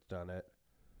powerlifter that's done it.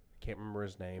 I can't remember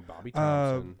his name. Bobby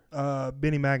Thompson.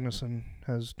 Benny Magnuson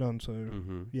has done so.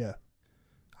 Mm-hmm. Yeah,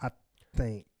 I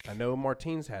think. I know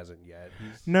Martins hasn't yet.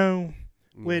 No,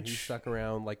 He's stuck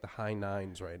around like the high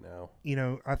 9s right now.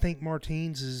 I think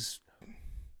Martins is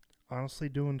honestly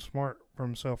doing smart for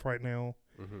himself right now.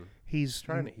 Mm-hmm. He's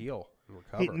Trying to heal and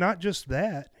recover. not just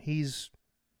that, he's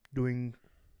doing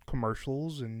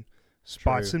commercials and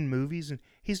spots True. in movies, and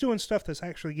he's doing stuff that's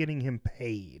actually getting him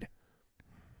paid.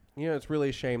 It's really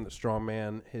a shame that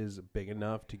strongman is big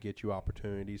enough to get you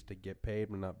opportunities to get paid,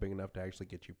 but not big enough to actually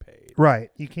get you paid. Right.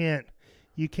 You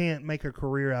can't make a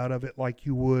career out of it like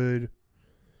you would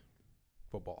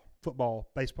football,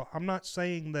 baseball. I'm not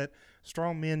saying that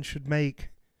strong men should make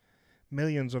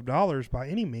millions of dollars by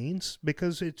any means,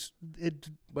 because it's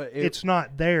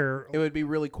not there. It would be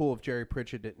really cool if Jerry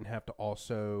Pritchett didn't have to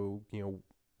also,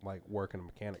 like work in a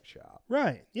mechanic shop.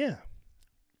 Right. Yeah.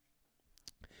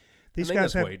 These I think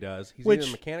guys that's what he does. He's which, either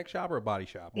a mechanic shop or a body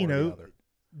shop. One or the other.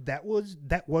 that was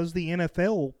the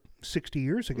NFL 60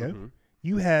 years ago. Mm-hmm.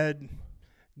 You had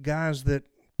guys that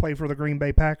played for the Green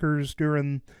Bay Packers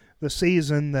during the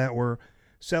season that were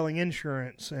selling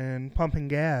insurance and pumping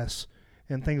gas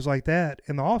and things like that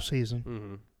in the off season.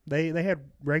 Mm-hmm. They had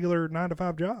regular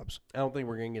 9-to-5 jobs. I don't think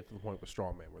we're going to get to the point with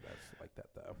strongman where that's like that,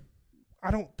 though. I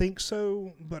don't think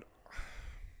so, but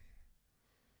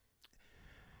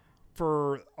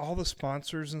for all the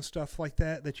sponsors and stuff like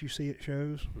that you see at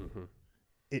shows, Mm-hmm.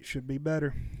 it should be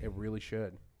better. It really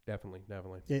should. Definitely.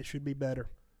 It should be better.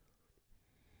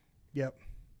 Yep.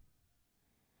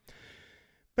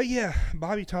 But yeah,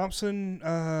 Bobby Thompson,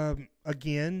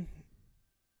 again,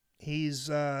 he's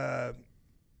the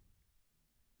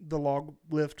log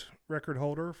lift record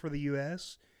holder for the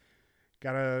U.S.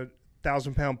 Got a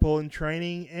 1,000-pound pull in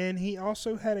training, and he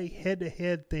also had a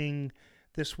head-to-head thing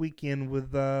this weekend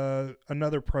with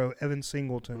another pro, Evan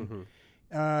Singleton.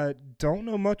 Mm-hmm. Don't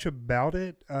know much about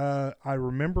it. I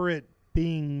remember it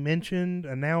being mentioned,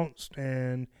 announced,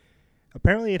 and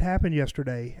apparently it happened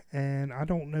yesterday, and I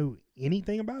don't know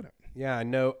anything about it. Yeah, I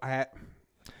know.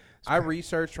 I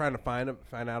researched trying to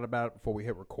find out about it before we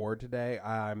hit record today.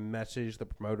 I messaged the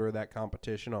promoter of that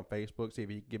competition on Facebook, see if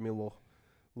he could give me a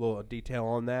little detail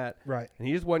on that. Right. And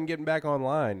he just wasn't getting back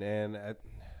online. And at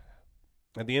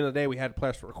the end of the day, we had to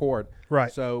press record.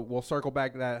 Right. So we'll circle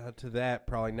back to that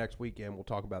probably next weekend. We'll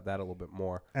talk about that a little bit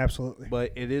more. Absolutely.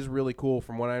 But it is really cool.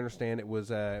 From what I understand, it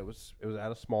was at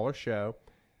a smaller show,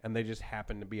 and they just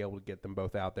happened to be able to get them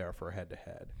both out there for a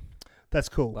head-to-head. That's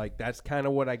cool. Like, that's kind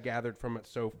of what I gathered from it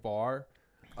so far.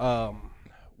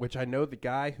 Which I know the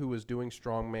guy who was doing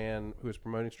strongman, who was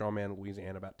promoting strongman in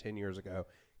Louisiana about 10 years ago,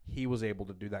 he was able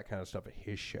to do that kind of stuff at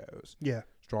his shows. Yeah.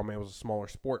 Strongman was a smaller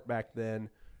sport back then.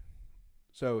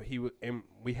 So and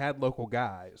we had local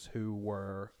guys who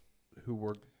were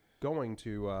going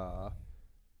to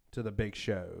the big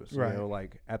shows. Right.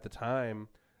 Like at the time,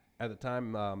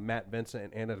 Matt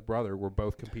Vincent and his brother were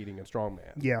both competing in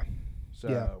strongman. Yeah. So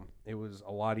Yeah. it was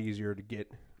a lot easier to get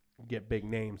big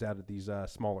names out of these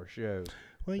smaller shows.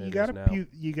 Well, than you it got is now.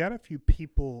 you got a few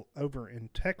people over in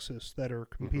Texas that are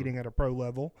competing at a pro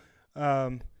level.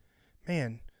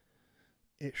 Man,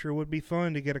 it sure would be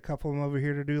fun to get a couple of them over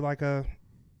here to do like a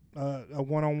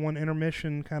one-on-one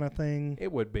intermission kind of thing.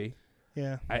 It would be.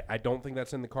 Yeah. I don't think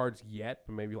that's in the cards yet,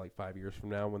 but maybe like 5 years from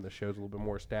now when the show's a little bit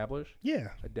more established. Yeah.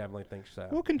 I definitely think so.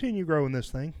 We'll continue growing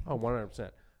this thing. Oh,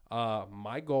 100%.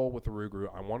 My goal with the Rougarou,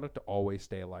 I want it to always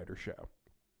stay a lighter show.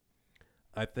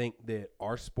 I think that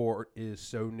our sport is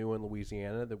so new in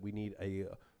Louisiana that we need a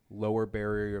lower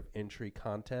barrier of entry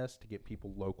contest to get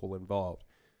people local involved.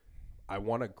 I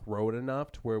want to grow it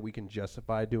enough to where we can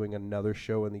justify doing another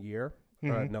show in the year,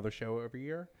 or another show every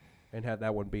year, and have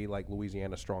that one be like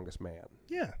Louisiana's Strongest Man.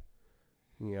 Yeah.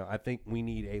 You know, I think we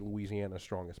need a Louisiana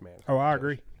Strongest Man. Oh, I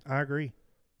competition. agree.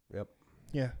 Yep.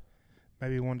 Yeah.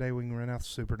 Maybe one day we can rent out the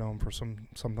Superdome for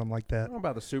something like I that. don't know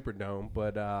about the Superdome,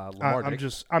 but Lamar I'm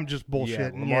Dixon. just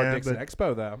bullshitting. Lamar Dixon but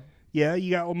Expo though. yeah, you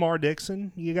got Lamar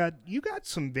Dixon. You got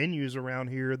some venues around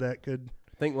here that could.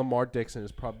 I think Lamar Dixon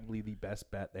is probably the best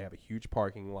bet. They have a huge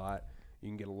parking lot. You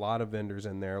can get a lot of vendors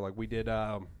in there. Like we did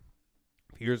a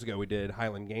few years ago, we did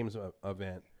Highland Games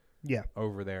event Yeah.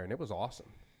 over there, and it was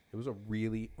awesome. It was a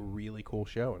really, really cool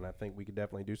show, and I think we could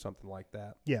definitely do something like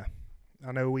that. Yeah.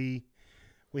 I know we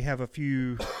have a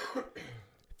few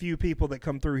people that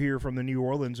come through here from the New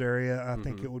Orleans area. I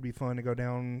think it would be fun to go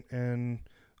down and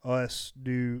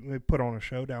put on a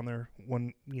show down there.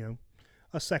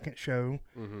 A second show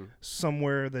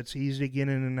somewhere that's easy to get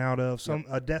in and out of.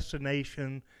 A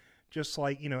destination, just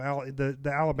like the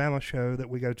Alabama show that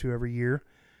we go to every year.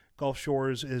 Gulf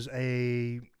Shores is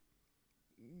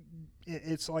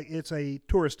it's a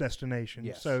tourist destination,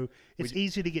 Yes. so it's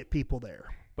easy to get people there.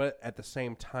 But at the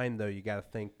same time, though, you got to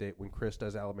think that when Chris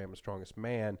does Alabama's Strongest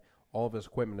Man, all of his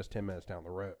equipment is 10 minutes down the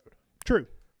road. True.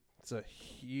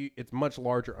 It's much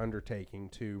larger undertaking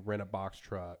to rent a box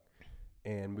truck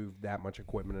and move that much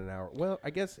equipment in an hour. Well, I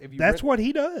guess if you That's what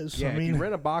he does. Yeah, I mean, if you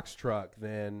rent a box truck,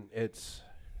 then it's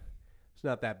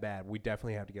not that bad. We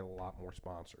definitely have to get a lot more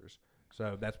sponsors.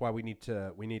 So that's why we need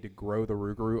to grow the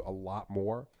Rougarou a lot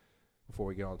more before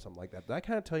we get on something like that. Did I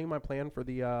kind of tell you my plan for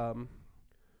the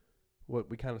what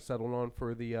we kind of settled on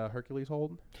for the Hercules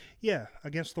hold? yeah,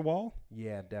 against the wall.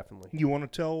 Yeah, definitely. You want to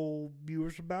tell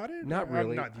viewers about it? Not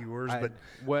really. Not viewers, But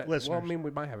but listeners. well, I mean,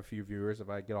 we might have a few viewers if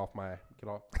I get off my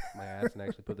ass and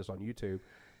actually put this on YouTube.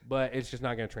 But it's just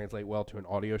not going to translate well to an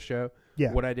audio show.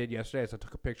 Yeah. What I did yesterday is I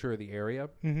took a picture of the area,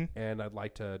 Mhm. and I'd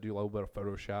like to do a little bit of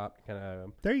Photoshop, kind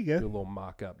of There you do a go. little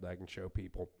mock-up that I can show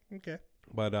people. Okay.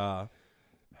 But I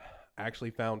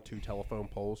actually found 2 telephone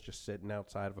poles just sitting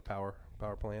outside of a power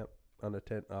plant,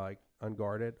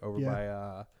 unguarded over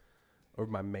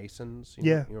by Masons.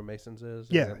 You know where Masons is?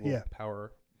 They Yeah, got a little yeah.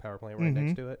 Power plant right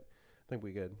next to it. I think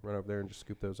we could run over there and just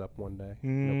scoop those up one day.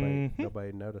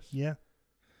 Nobody notice. Yeah.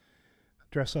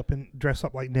 Dress up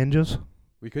like ninjas.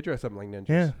 We could dress up like ninjas.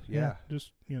 Yeah. Yeah.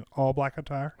 Just all black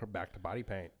attire. Or back to body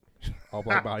paint. All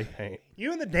black body paint.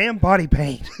 You and the damn body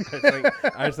paint.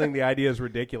 I just think the idea is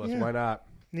ridiculous. Yeah. Why not?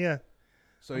 Yeah.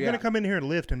 So I'm gonna come in here and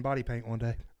lift in body paint one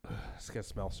day. It's gonna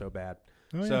smell so bad.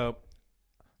 Oh, yeah. So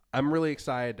I'm really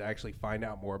excited to actually find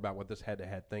out more about what this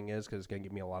head-to-head thing is because it's gonna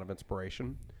give me a lot of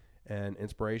inspiration, and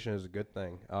inspiration is a good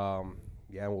thing.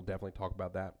 Yeah, we'll definitely talk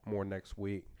about that more next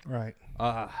week. Right.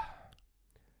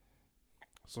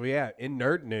 So yeah, in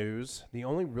nerd news, the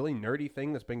only really nerdy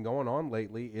thing that's been going on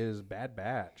lately is Bad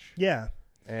Batch, Yeah.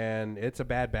 and it's a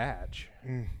bad batch.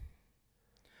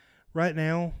 Right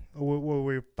now,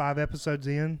 we're 5 episodes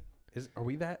in. Are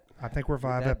we that? I think we're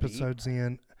 5 that deep? episodes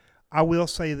in. I will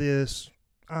say this.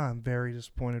 I'm very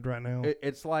disappointed right now.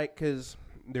 It's like, because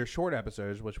they're short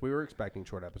episodes, which we were expecting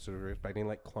short episodes. We were expecting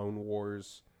like Clone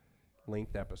Wars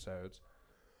length episodes.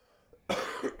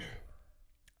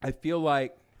 I feel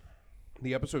like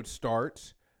the episode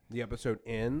starts, the episode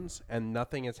ends, and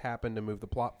nothing has happened to move the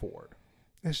plot forward.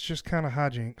 It's just kind of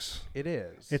hijinks. It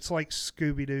is. It's like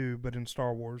Scooby-Doo, but in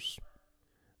Star Wars.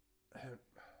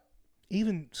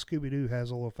 Even Scooby-Doo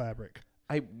has a little fabric.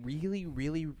 I really,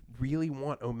 really, really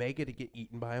want Omega to get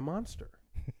eaten by a monster.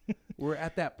 We're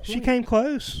at that point. She came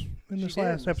close in She this did.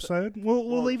 last episode.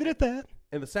 We'll leave it at that.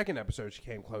 In the second episode, she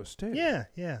came close, too. Yeah,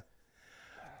 yeah.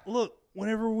 Look,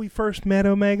 whenever we first met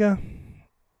Omega,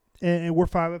 and we're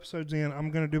 5 episodes in,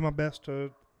 I'm going to do my best to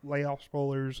lay off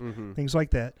spoilers, things like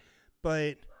that.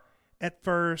 But at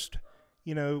first,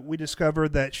 we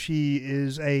discovered that she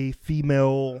is a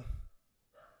female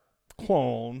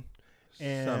clone.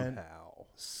 And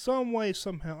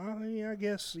somehow, I mean, I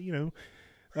guess,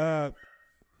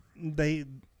 they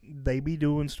they be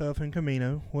doing stuff in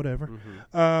Camino, whatever.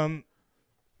 Mm-hmm.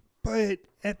 But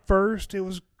at first it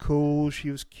was cool. She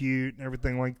was cute and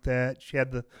everything like that. She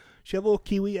had a little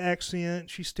Kiwi accent.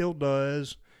 She still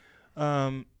does.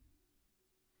 But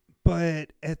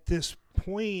at this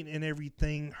point in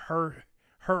everything, her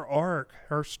arc,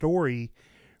 her story,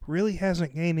 really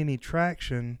hasn't gained any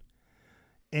traction.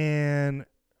 And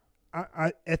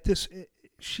I at this,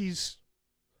 she's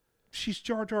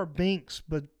Jar Jar Binks,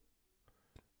 but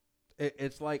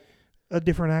It's like a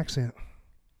different accent.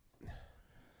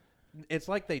 it's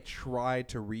like they tried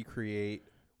to recreate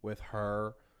with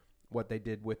her what they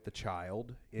did with the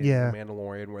child in Yeah. The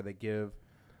Mandalorian, where they give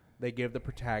the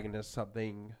protagonist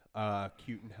something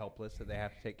cute and helpless that they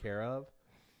have to take care of.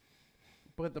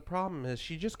 But the problem is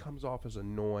she just comes off as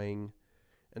annoying,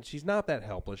 and she's not that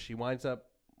helpless. She winds up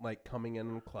like coming in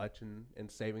and clutch and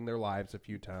saving their lives a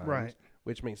few times. Right.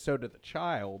 Which means so did the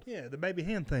child. Yeah, the baby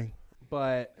hand thing.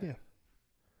 But Yeah.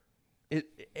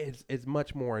 it's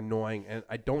much more annoying, and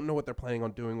I don't know what they're planning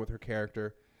on doing with her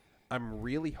character. I'm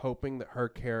really hoping that her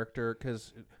character,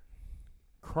 because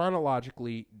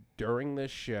chronologically during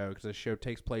this show, because the show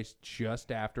takes place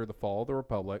just after the fall of the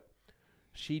Republic,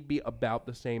 she'd be about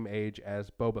the same age as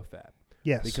Boba Fett.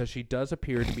 Yes. Because she does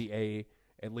appear to be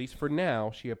at least for now,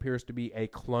 she appears to be a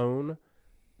clone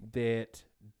that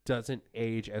doesn't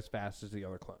age as fast as the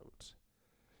other clones.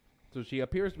 So she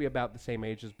appears to be about the same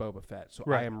age as Boba Fett. So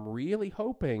Right. I am really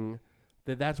hoping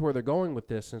that that's where they're going with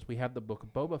this, since we have the Book of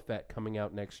Boba Fett coming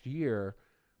out next year,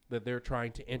 that they're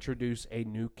trying to introduce a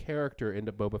new character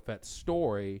into Boba Fett's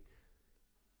story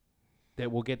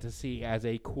that we'll get to see as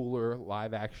a cooler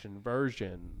live-action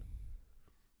version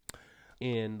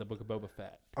in the Book of Boba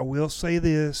Fett. I will say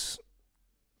this.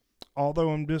 Although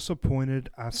I'm disappointed,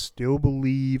 I still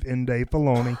believe in Dave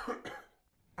Filoni.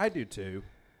 I do too.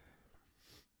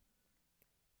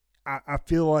 I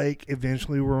feel like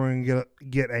eventually we're going to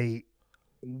get a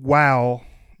wow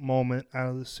moment out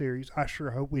of this series. I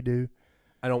sure hope we do.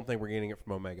 I don't think we're getting it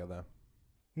from Omega, though.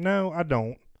 No, I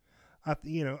don't. I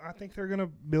think they're going to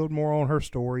build more on her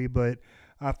story, but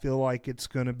I feel like it's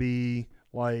going to be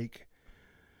like.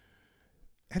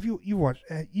 Have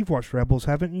you've watched Rebels,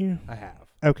 haven't you? I have.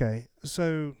 Okay,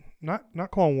 so not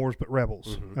Clone Wars, but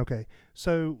Rebels. Mhm. Okay,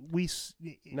 so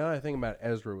Now that I think about it,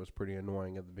 Ezra was pretty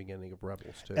annoying at the beginning of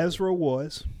Rebels, too. Ezra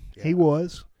was he Yeah.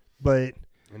 was, but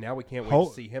And now we can't wait Hold-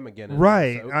 to see him again in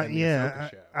right, the Ahsoka, I, in the yeah,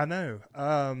 Ahsoka show. I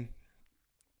know.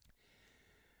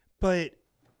 But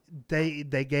they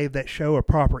gave that show a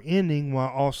proper ending while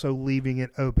also leaving it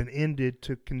open ended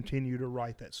to continue to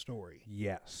write that story.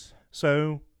 Yes.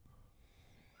 So,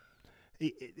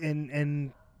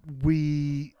 and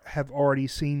we have already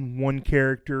seen one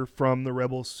character from the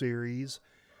Rebels series.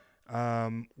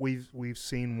 We've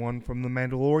seen one from the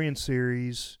Mandalorian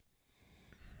series.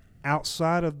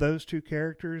 Outside of those two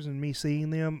characters and me seeing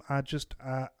them, I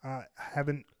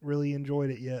haven't really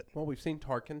enjoyed it yet. Well, we've seen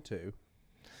Tarkin, too.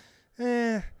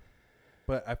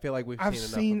 But I feel like I've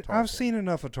seen I've seen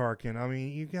enough of Tarkin. I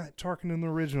mean, you got Tarkin in the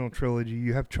original trilogy.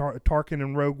 You have Tarkin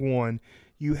in Rogue One.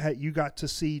 You got to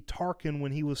see Tarkin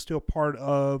when he was still part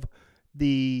of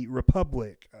the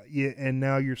Republic, and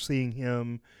now you're seeing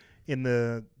him in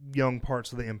the young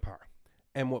parts of the Empire.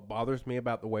 And what bothers me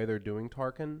about the way they're doing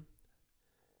Tarkin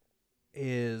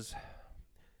is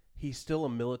he's still a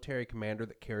military commander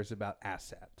that cares about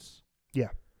assets. Yeah.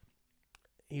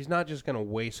 He's not just going to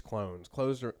waste clones.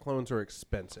 Clones are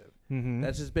expensive. Mm-hmm.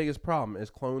 That's his biggest problem, is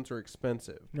clones are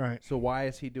expensive. Right. So why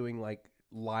is he doing like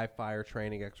live fire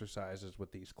training exercises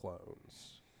with these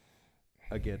clones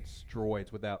against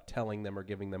droids without telling them or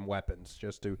giving them weapons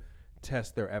just to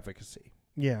test their efficacy?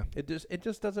 Yeah. It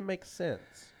just doesn't make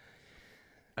sense.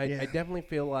 I Yeah. definitely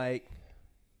feel like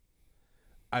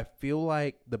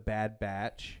the Bad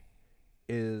Batch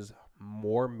is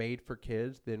more made for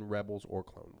kids than Rebels or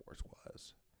Clone Wars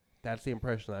was. That's the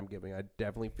impression I'm giving. I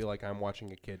definitely feel like I'm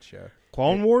watching a kid show.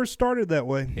 Clone Wars started that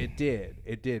way. It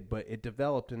did, but it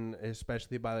developed, and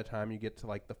especially by the time you get to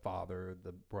like the father,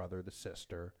 the brother, the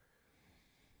sister,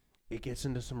 it gets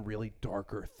into some really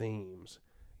darker themes.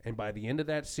 And by the end of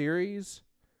that series,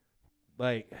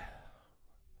 like,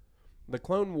 the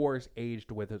Clone Wars aged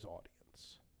with its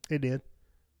audience. It did.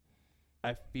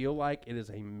 I feel like it is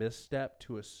a misstep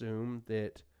to assume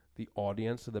that the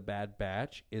audience of the Bad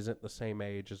Batch isn't the same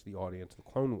age as the audience of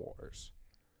the Clone Wars.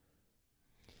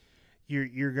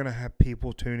 You're gonna have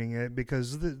people tuning in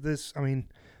because this. I mean,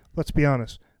 let's be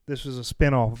honest. This is a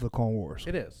spinoff of the Clone Wars,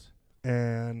 It is.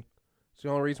 and It's the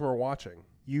only reason we're watching.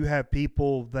 you have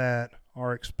people that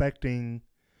are expecting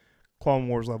Clone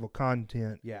Wars level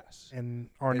content Yes. and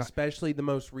are not. Especially the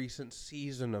most recent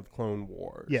season of Clone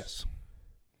Wars. Yes.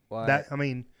 That I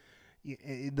mean,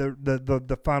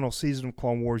 the final season of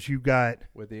Clone Wars, you got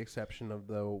with the exception of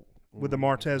the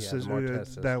Martez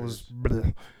sisters. that was,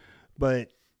 bleh.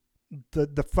 But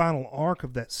the final arc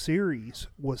of that series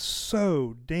was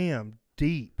so damn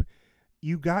deep.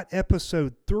 You got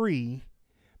episode 3,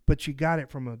 but you got it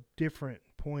from a different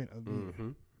point of view. Mm-hmm.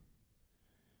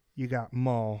 You got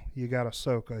Maul, you got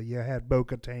Ahsoka, you had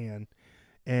Bo-Katan,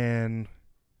 and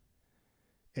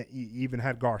you even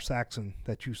had Gar Saxon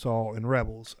that you saw in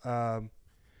Rebels.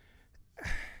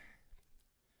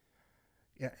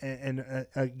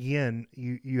 Again,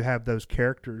 you have those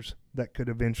characters that could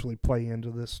eventually play into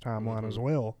this timeline as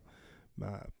well.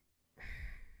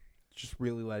 Just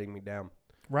really letting me down.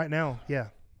 Right now, yeah.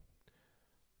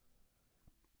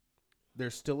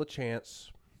 There's still a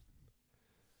chance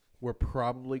we're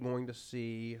probably going to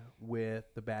see with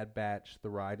the Bad Batch the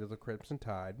Ride of the Crimson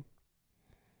Tide.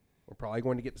 We're probably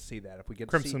going to get to see that if we get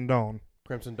Crimson Dawn.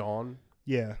 Crimson Dawn.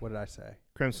 Yeah. What did I say?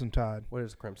 Crimson Tide. What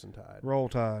is Crimson Tide? Roll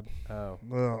Tide. Oh,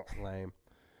 Ugh. lame.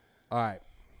 All right,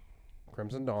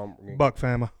 Crimson Dawn. Buck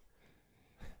Fama.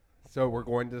 So we're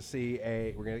going to see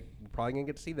we're probably gonna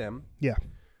get to see them. Yeah.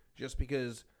 Just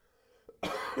because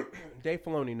Dave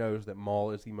Filoni knows that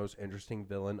Maul is the most interesting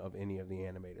villain of any of the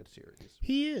animated series.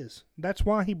 He is. That's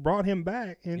why he brought him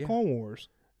back in Clone Wars.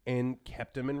 And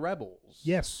kept him in Rebels.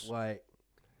 Yes. Like,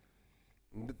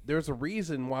 there's a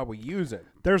reason why we use him.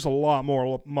 There's a lot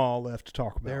more Maul left to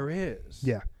talk about. There is.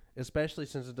 Yeah. Especially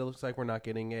since it looks like we're not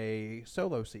getting a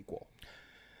Solo sequel.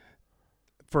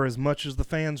 For as much as the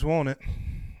fans want it,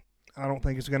 I don't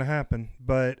think it's going to happen.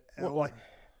 But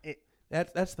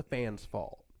that's the fans'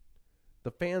 fault.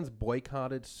 The fans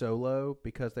boycotted Solo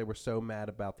because they were so mad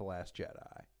about The Last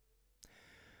Jedi.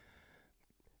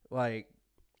 Like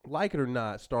it or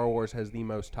not, Star Wars has the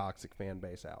most toxic fan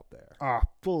base out there. I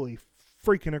fully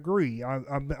freaking agree.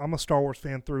 I'm a Star Wars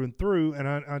fan through and through,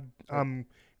 and I'm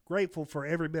grateful for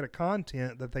every bit of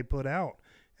content that they put out.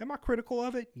 Am I critical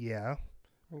of it? Yeah.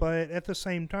 But at the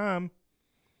same time,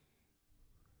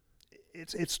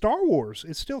 it's Star Wars.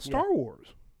 It's still Star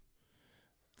Wars.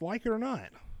 Like it or not.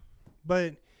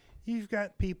 But you've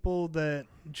got people that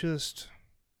just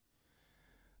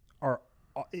are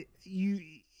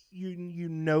you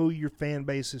know your fan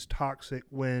base is toxic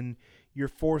when you're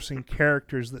forcing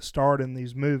characters that starred in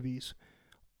these movies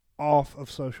off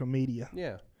of social media.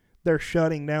 Yeah. They're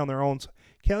shutting down their own.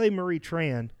 Kelly Marie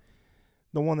Tran,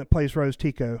 the one that plays Rose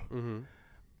Tico. Mm-hmm.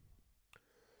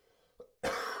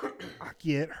 I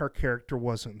get her character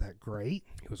wasn't that great.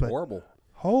 It was horrible.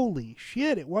 Holy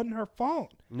shit, it wasn't her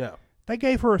fault. No. They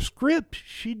gave her a script.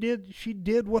 She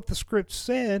did what the script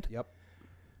said. Yep.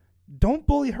 Don't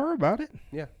bully her about it.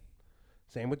 Yeah.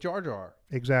 Same with Jar Jar.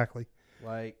 Exactly.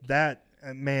 Like that,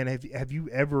 man, have you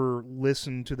ever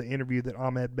listened to the interview that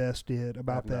Ahmed Best did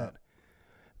about that? Not.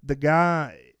 The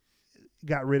guy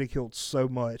got ridiculed so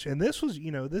much. And this was,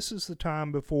 this is the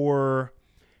time before,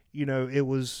 it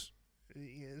was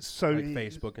so like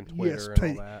Facebook and Twitter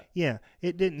and all that. Yeah,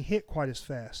 it didn't hit quite as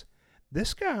fast.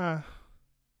 This guy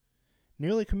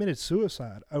nearly committed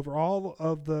suicide over all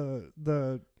of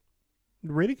the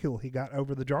ridicule he got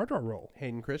over the Jar Jar role.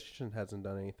 Hayden Christensen hasn't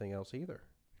done anything else either.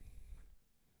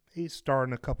 He's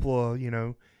starring a couple of,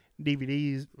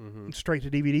 DVDs, straight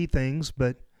to DVD things,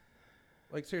 but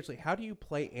like seriously, how do you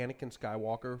play Anakin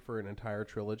Skywalker for an entire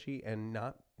trilogy and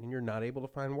you're not able to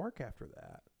find work after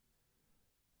that?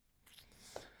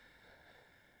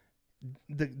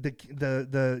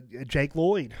 The Jake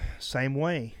Lloyd, same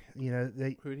way. Who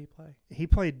did he play? He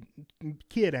played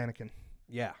Kid Anakin.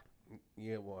 Yeah.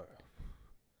 Yeah, well,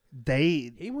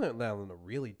 he went down a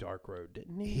really dark road,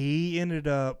 didn't he? He ended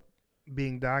up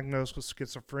being diagnosed with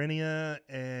schizophrenia,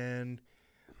 and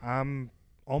I'm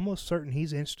almost certain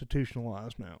he's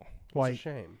institutionalized now. It's a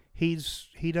shame. He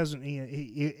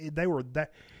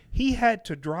had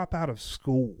to drop out of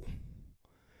school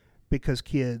because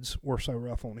kids were so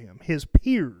rough on him. His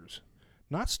peers,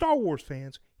 not Star Wars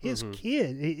fans, his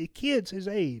kids his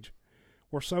age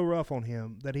were so rough on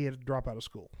him that he had to drop out of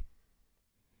school.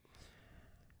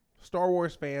 Star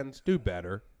Wars fans do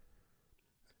better.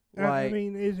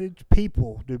 It's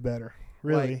people do better,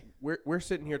 really. Like, we're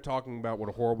sitting here talking about what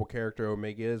a horrible character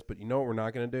Omega is, but you know what we're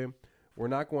not going to do? We're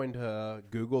not going to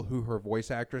Google who her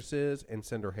voice actress is and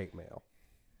send her hate mail.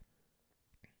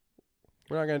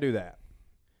 We're not going to do that.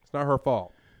 It's not her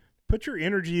fault. Put your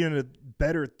energy into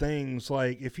better things.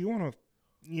 Like if you want to,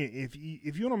 if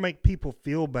you want to make people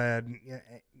feel bad,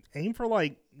 aim for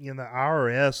the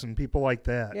IRS and people like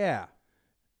that. Yeah.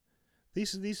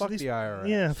 These the IRS.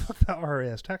 Yeah, fuck the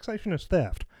IRS. Taxation is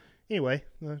theft. Anyway,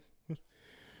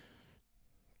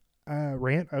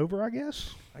 rant over, I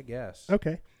guess. I guess.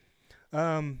 Okay.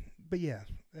 But yeah,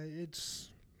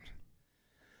 it's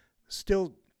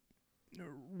still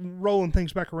rolling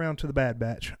things back around to the Bad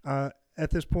Batch. At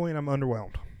this point, I'm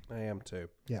underwhelmed. I am too.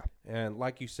 Yeah. And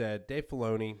like you said, Dave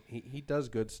Filoni, he does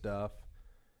good stuff.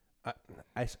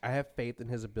 I have faith in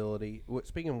his ability.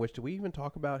 Speaking of which, did we even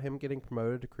talk about him getting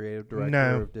promoted to creative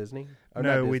director of Disney? No,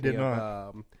 not we Disney, did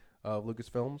not. Of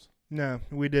Lucasfilms? No,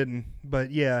 we didn't.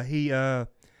 But yeah, he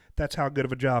that's how good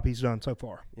of a job he's done so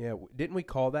far. Yeah. Didn't we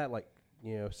call that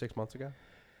 6 months ago?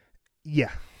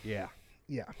 Yeah. Yeah.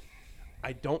 Yeah.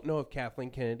 I don't know if Kathleen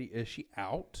Kennedy, is she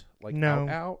out? No.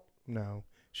 Out? No.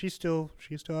 She still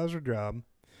has her job.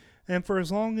 And for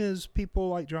as long as people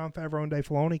like Jon Favreau and Dave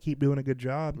Filoni keep doing a good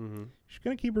job, she's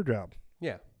going to keep her job.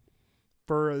 Yeah.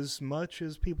 For as much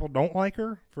as people don't like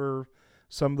her for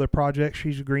some of the projects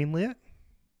she's greenlit,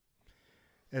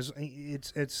 as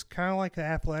it's kind of like an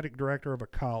athletic director of a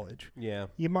college. Yeah.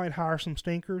 You might hire some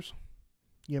stinkers.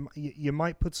 You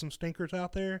might put some stinkers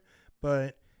out there,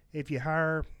 but if you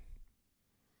hire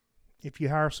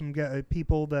some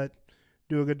people that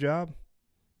do a good job,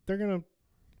 they're gonna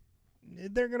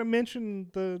mention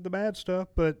the bad stuff,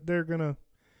 but they're gonna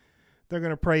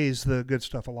praise the good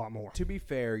stuff a lot more. To be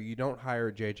fair, you don't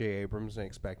hire J.J. Abrams and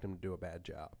expect him to do a bad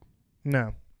job.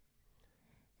 No,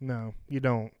 you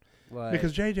don't. Like,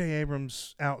 Because J.J.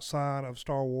 Abrams, outside of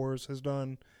Star Wars, has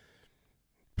done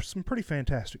some pretty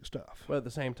fantastic stuff. but at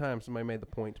the same time, somebody made the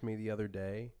point to me the other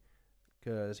day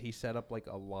because he set up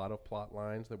a lot of plot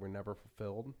lines that were never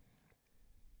fulfilled.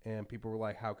 And people were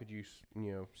like, how could you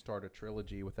start a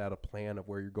trilogy without a plan of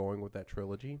where you're going with that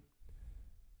trilogy?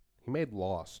 He made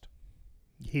Lost.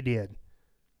 He did.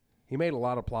 He made a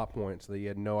lot of plot points that he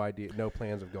had no idea, no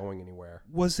plans of going anywhere.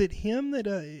 Was it him that...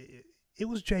 it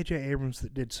was J.J. Abrams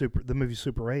that did the movie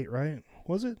Super 8, right?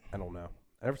 Was it? I don't know.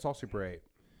 I never saw Super 8. It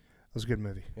was a good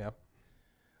movie. Yeah.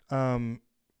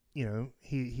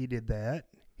 He did that.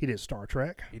 He did Star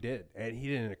Trek. He did. And he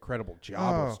did an incredible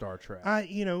job of Star Trek.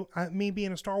 Me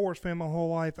being a Star Wars fan my whole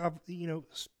life,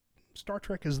 Star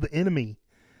Trek is the enemy.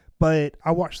 But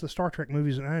I watched the Star Trek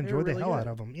movies and I enjoyed really the hell good. out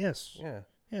of them. Yes. Yeah.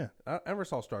 Yeah. I never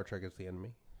saw Star Trek as the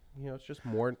enemy. It's just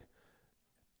more...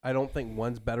 I don't think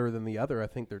one's better than the other. I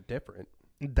think they're different.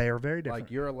 They are very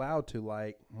different. You're allowed to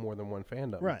like more than one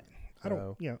fandom. Right. I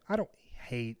don't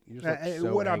hate... You just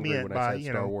look so what I angry meant when by, I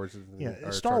said Star Wars is the,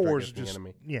 or Star Trek Wars is the just...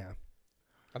 enemy. Yeah.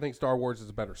 I think Star Wars is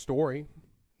a better story.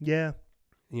 Yeah.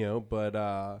 But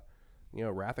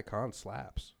Wrath of Khan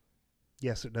slaps.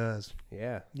 Yes, it does.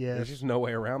 Yeah. Yes. There's just no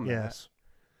way around Yes.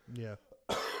 Yeah.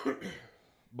 that.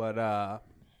 But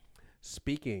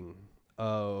speaking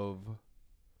of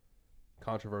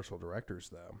controversial directors,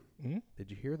 though, did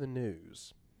you hear the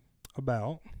news?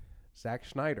 About? Zack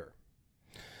Snyder.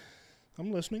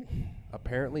 I'm listening.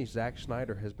 Apparently, Zack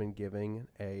Snyder has been giving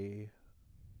a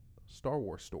Star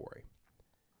Wars story.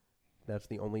 That's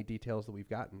the only details that we've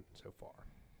gotten so far.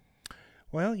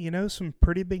 Well, some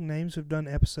pretty big names have done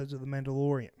episodes of The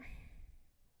Mandalorian.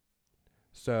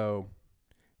 So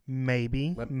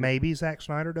maybe Zack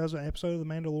Snyder does an episode of The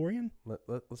Mandalorian.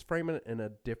 Let's frame it in a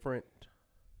different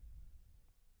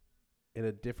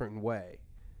way.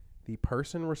 The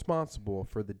person responsible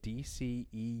for the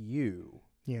DCEU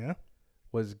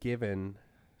was given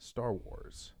Star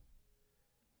Wars.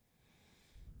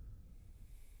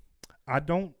 I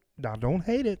don't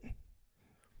hate it.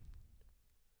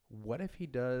 What if he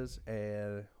does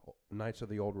a Knights of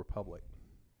the Old Republic?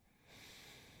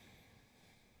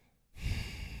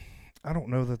 I don't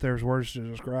know that there's words to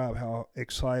describe how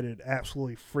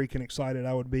absolutely freaking excited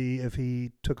I would be if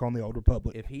he took on the Old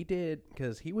Republic. If he did,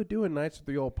 because he would do a Knights of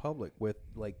the Old Republic with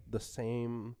the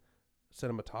same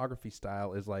cinematography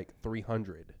style as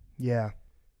 300. Yeah.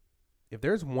 If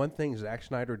there's one thing Zack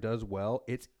Snyder does well,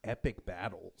 it's epic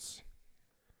battles.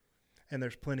 And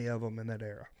there's plenty of them in that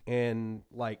era. And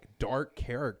dark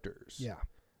characters. Yeah.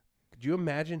 Could you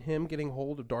imagine him getting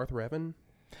hold of Darth Revan?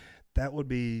 That would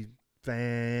be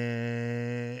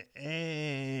fantastic.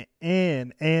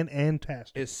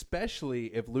 Especially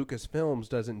if Lucasfilms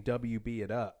doesn't WB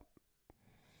it up.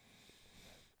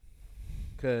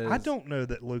 I don't know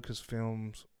that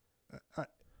Lucasfilms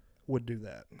would do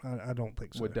that. I don't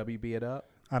think so. Would WB it up?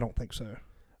 I don't think so.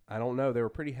 I don't know. They were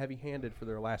pretty heavy-handed for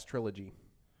their last trilogy.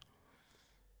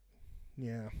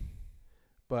 Yeah.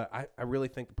 But I really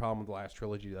think the problem with the last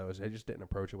trilogy, though, is they just didn't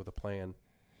approach it with a plan.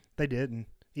 They didn't.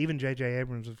 Even J.J.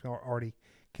 Abrams already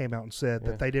came out and said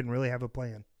that they didn't really have a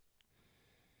plan.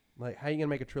 How are you going to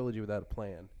make a trilogy without a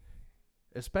plan?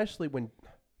 Especially when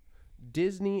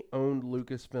Disney owned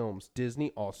Lucasfilms.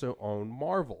 Disney also owned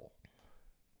Marvel.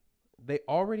 They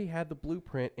already had the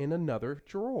blueprint in another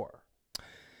drawer.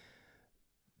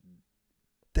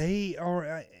 they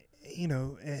are,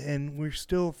 and we're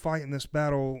still fighting this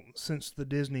battle since the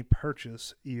Disney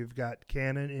purchase. You've got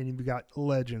canon and you've got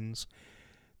Legends.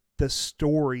 The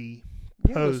story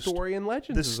the story in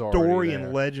Legends. The is story already in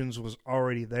there. Legends was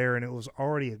already there, and it was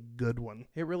already a good one.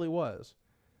 It really was.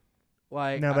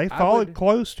 Like Now they I followed would,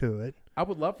 close to it. I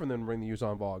would love for them to bring the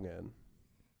Yuuzhan Vong in.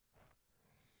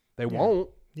 They Yeah. won't,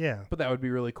 Yeah, but that would be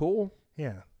really cool.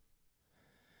 yeah.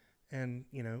 And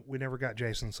we never got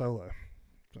Jason Solo.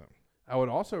 I would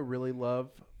also really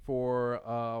love for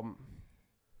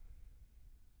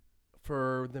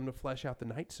them to flesh out the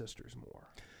Night Sisters more.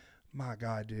 My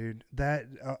God, dude, that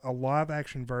a live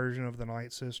action version of the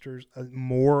Night Sisters,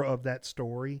 more of that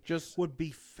story, Just would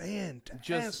be fantastic.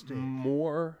 just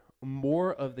more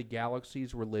of the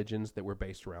galaxy's religions that were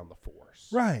based around the Force.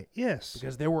 Right? Yes.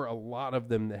 Because there were a lot of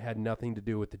them that had nothing to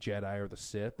do with the Jedi or the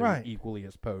Sith. They Right. were equally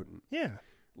as potent. Yeah.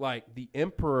 Like, the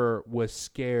Emperor was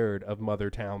scared of Mother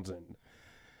Townsend.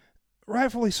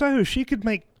 Rightfully so. She could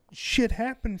make shit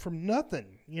happen from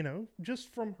nothing.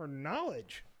 Just from her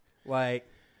knowledge. Like,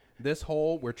 this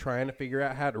whole, we're trying to figure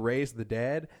out how to raise the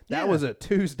dead, that Yeah. was a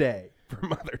Tuesday for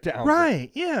Mother Townsend.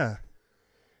 Right? Yeah.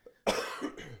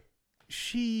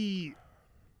 She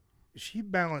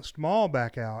balanced Maul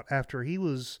back out after he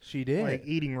was She did. like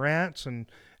eating rats and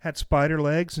had spider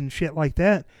legs and shit like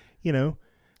that.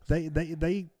 They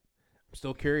I'm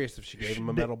still curious if she gave him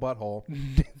a metal butthole.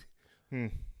 Hmm.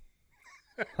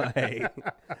 Like,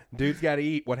 dude's got to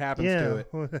eat. What happens to it?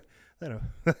 I don't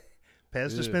know. Pez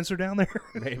Ugh. dispenser down there.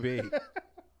 Maybe.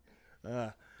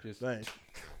 Just But,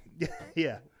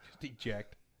 yeah, just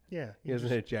eject. yeah. He doesn't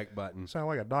hit eject button. Sound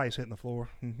like a dice hitting the floor.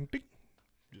 Ding.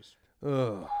 Just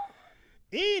Ugh.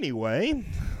 anyway,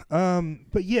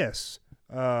 but yes,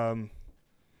 and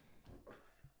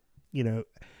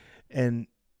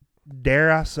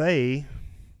dare I say,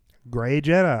 Gray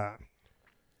Jedi.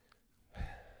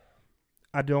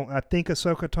 I think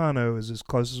Ahsoka Tano is as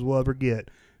close as we'll ever get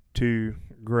to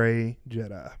Gray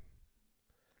Jedi.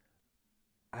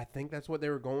 I think that's what they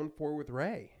were going for with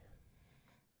Rey.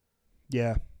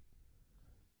 Yeah.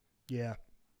 Yeah.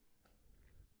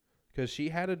 Because she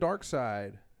had a dark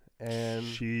side, and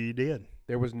She did.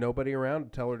 there was nobody around to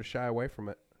tell her to shy away from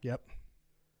it. Yep.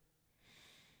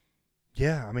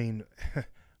 Yeah, I mean,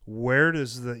 where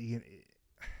does the...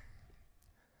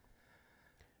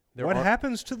 There what are-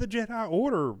 happens to the Jedi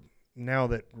Order now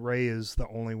that Rey is the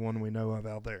only one we know of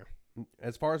out there?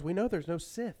 As far as we know, there's no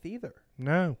Sith either.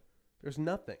 No. There's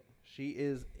nothing. She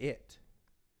is it.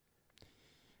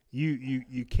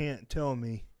 You can't tell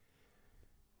me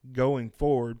going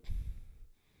forward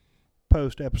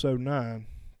post episode 9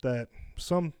 that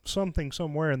something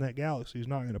somewhere in that galaxy is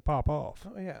not going to pop off.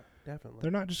 Oh, yeah, definitely.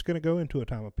 They're not just going to go into a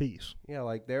time of peace. Yeah,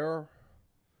 like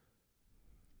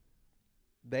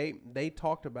they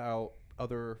talked about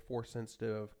other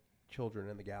Force-sensitive children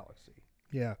in the galaxy.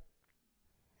 Yeah.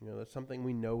 That's something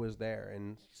we know is there,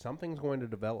 and something's going to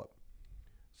develop.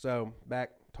 So,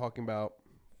 back talking about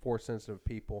Force-sensitive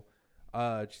people.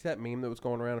 Did you see that meme that was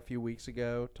going around a few weeks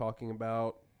ago talking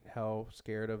about how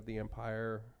scared of the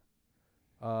Empire,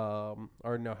 how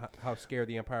scared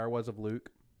the Empire was of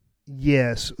Luke?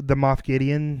 Yes, the Moff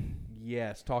Gideon.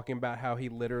 Yes, talking about how he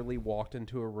literally walked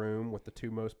into a room with the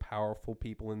two most powerful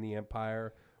people in the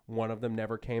Empire. One of them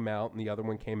never came out, and the other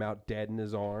one came out dead in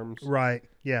his arms. Right.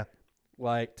 Yeah.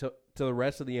 Like, to the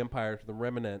rest of the Empire, to the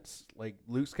remnants, like,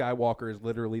 Luke Skywalker is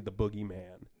literally the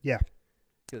boogeyman. Yeah.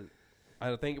 'Cause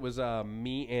I think it was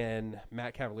me and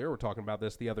Matt Cavalier were talking about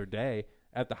this the other day.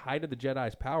 At the height of the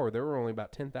Jedi's power, there were only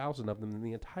about 10,000 of them in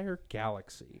the entire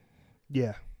galaxy.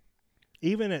 Yeah.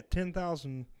 Even at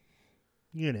 10,000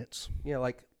 units, Yeah,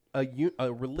 like a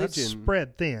that's religion,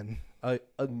 spread thin.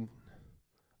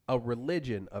 a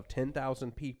religion of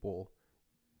 10,000 people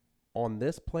on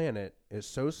this planet is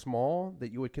so small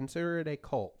that you would consider it a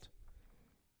cult.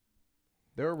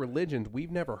 There are religions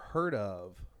we've never heard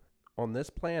of on this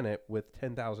planet with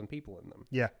 10,000 people in them.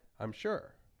 Yeah. I'm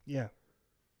sure. Yeah.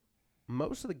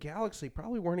 Most of the galaxy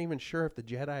probably weren't even sure if the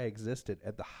Jedi existed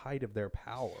at the height of their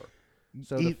power.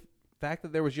 So E- the fact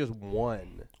that there was just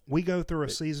one. We go through a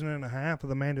season and a half of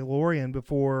The Mandalorian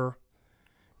before,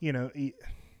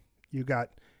 you got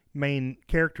main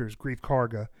characters, Grief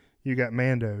Karga, you got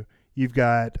Mando, you've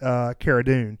got Cara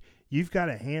Dune. You've got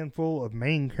a handful of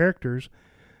main characters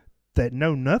that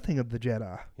know nothing of the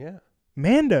Jedi. Yeah.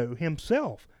 Mando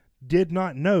himself did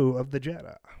not know of the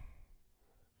Jedi.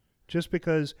 Just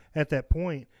because at that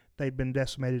point they'd been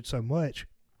decimated so much,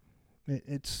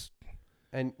 it's...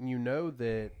 And you know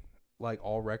that, like,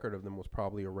 all record of them was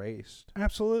probably erased.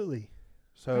 Absolutely.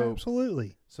 So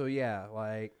Absolutely. So yeah,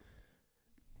 like,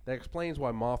 That explains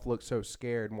why Moff looks so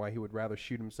scared and why he would rather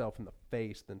shoot himself in the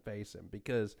face than face him.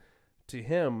 Because to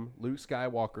him, Luke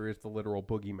Skywalker is the literal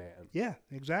boogeyman. Yeah,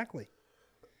 exactly.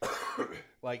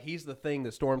 Like, he's the thing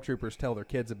that stormtroopers tell their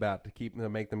kids about to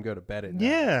make them go to bed at night.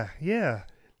 Yeah, yeah.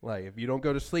 Like, if you don't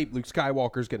go to sleep, Luke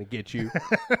Skywalker's going to get you.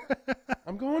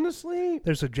 I'm going to sleep.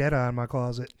 There's a Jedi in my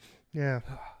closet. Yeah.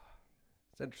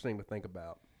 It's interesting to think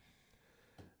about.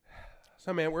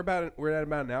 So, man, we're at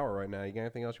about an hour right now. You got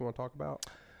anything else you want to talk about?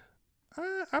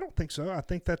 I don't think so. I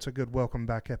think that's a good welcome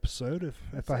back episode,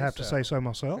 if I have to say so I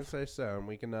myself. can say so, and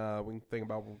we can think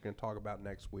about what we're going to talk about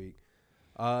next week.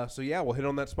 So yeah, we'll hit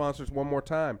on that sponsors one more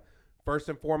time. First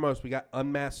and foremost, we got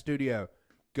Unmasked Studio.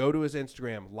 Go to his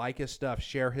Instagram, like his stuff,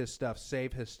 share his stuff,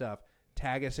 save his stuff,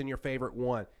 tag us in your favorite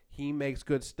one. He makes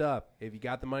good stuff. If you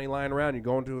got the money lying around, you're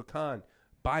going to a con,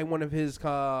 buy one of his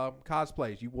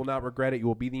cosplays. You will not regret it. You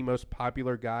will be the most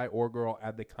popular guy or girl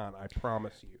at the con. I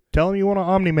promise you. Tell him you want an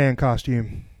Omni-Man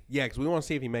costume. Yeah, because we want to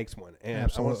see if he makes one, and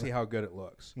Absolutely. I want to see how good it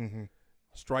looks. Mm-hmm.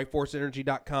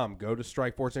 StrikeForceEnergy.com. Go to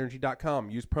StrikeForceEnergy.com.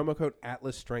 Use promo code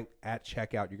AtlasStrength at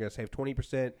checkout. You're going to save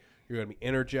 20%. You're going to be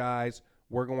energized.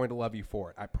 We're going to love you for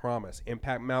it. I promise.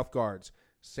 Impact Mouth Guards.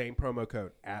 Same promo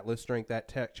code. AtlasStrength at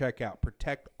checkout.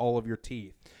 Protect all of your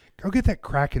teeth. Go get that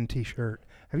Kraken t-shirt.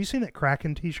 Have you seen that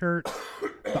Kraken t-shirt?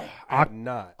 I have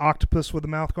not. Octopus with a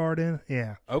mouth guard in?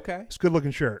 Yeah. Okay. It's a good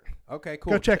looking shirt. Okay,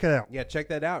 cool. Go check it out. Yeah, check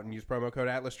that out and use promo code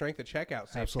AtlasStrength at checkout.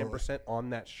 Save Absolutely. 10% on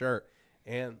that shirt.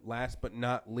 And last but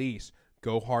not least,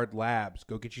 Go Hard Labs.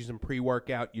 Go get you some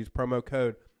pre-workout. Use promo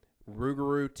code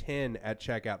Rougarou10 at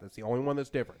checkout. That's the only one that's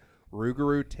different.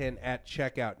 Rougarou10 at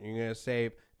checkout. And you're going to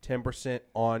save 10%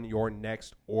 on your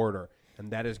next order. And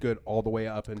that is good all the way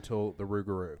up until the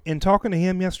Rougarou. In talking to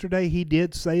him yesterday, he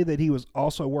did say that he was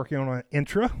also working on an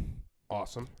intra.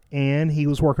 Awesome. And he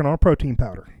was working on a protein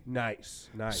powder. Nice.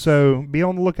 Nice. So be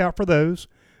on the lookout for those.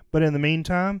 But in the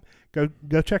meantime, go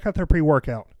check out their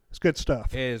pre-workout. It's good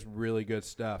stuff. It is really good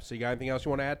stuff. So you got anything else you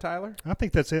want to add, Tyler? I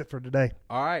think that's it for today.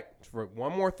 All right. For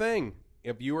one more thing,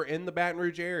 if you are in the Baton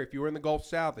Rouge area, if you are in the Gulf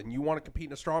South and you want to compete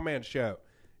in a strongman show,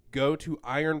 go to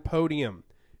Iron Podium.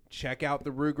 Check out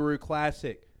the Rougarou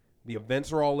Classic. The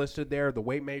events are all listed there. The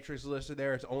weight matrix is listed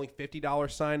there. It's only $50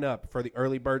 sign up for the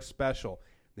early bird special.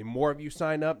 The more of you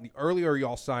sign up, the earlier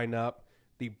y'all sign up,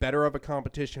 the better of a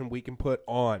competition we can put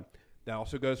on. That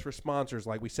also goes for sponsors,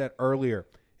 like we said earlier.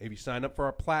 If you sign up for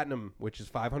our platinum, which is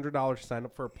 $500, sign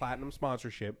up for a platinum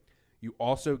sponsorship, you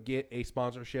also get a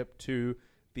sponsorship to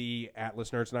the Atlas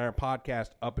Nerds and Iron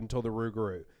podcast up until the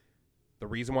Rougarou. The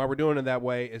reason why we're doing it that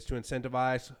way is to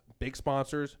incentivize big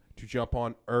sponsors to jump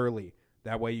on early.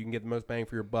 That way you can get the most bang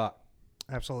for your buck.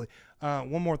 Absolutely.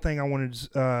 One more thing I wanted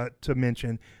to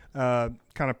mention, kind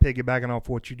of piggybacking off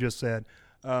what you just said,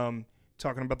 talking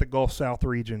about the Gulf South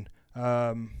region.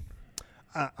 I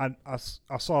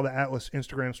saw the Atlas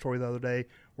Instagram story the other day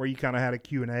where you kind of had a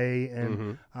Q&A,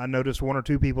 and I noticed one or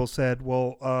two people said,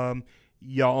 well,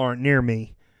 y'all aren't near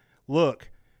me. Look,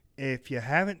 if you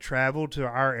haven't traveled to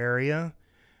our area,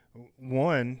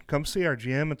 one, come see our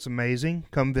gym. It's amazing.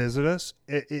 Come visit us.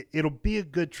 It'll be a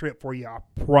good trip for you, I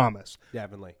promise.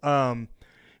 Definitely.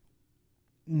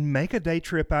 Make a day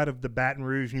trip out of the Baton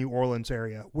Rouge, New Orleans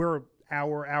area. We're an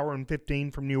hour and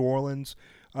 15 from New Orleans.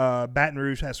 Baton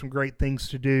Rouge has some great things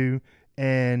to do,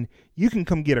 and you can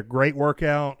come get a great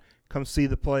workout, come see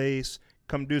the place,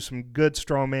 come do some good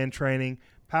strongman training,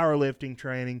 powerlifting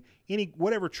training,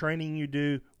 whatever training you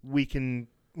do, we can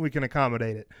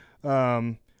accommodate it.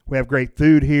 We have great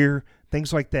food here,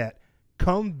 things like that.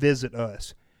 Come visit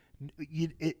us.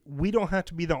 We don't have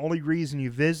to be the only reason you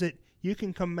visit. You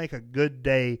can come make a good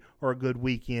day or a good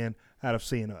weekend out of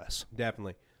seeing us.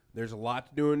 Definitely. There's a lot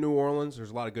to do in New Orleans.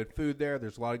 There's a lot of good food there.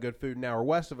 There's a lot of good food an hour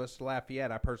west of us,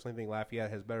 Lafayette. I personally think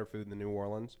Lafayette has better food than New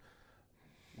Orleans.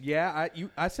 Yeah,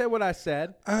 I said what I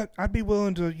said. I'd be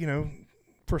willing to,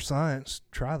 for science,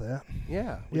 try that.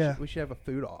 Yeah. We should have a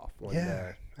food off one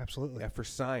day. Absolutely. Yeah, for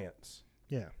science.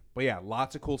 Yeah. But yeah,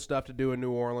 lots of cool stuff to do in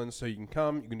New Orleans. So you can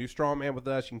come, you can do strongman with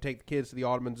us. You can take the kids to the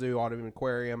Audubon Zoo, Audubon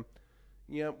Aquarium.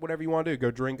 Whatever you want to do.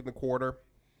 Go drink in the quarter.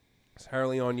 It's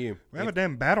entirely on you. We have a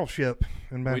damn battleship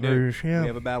in Baton We do. Rouge. Yeah. We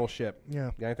have a battleship.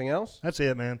 Yeah. Got anything else? That's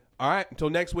it, man. All right. Until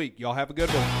next week. Y'all have a good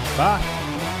one.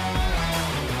 Bye.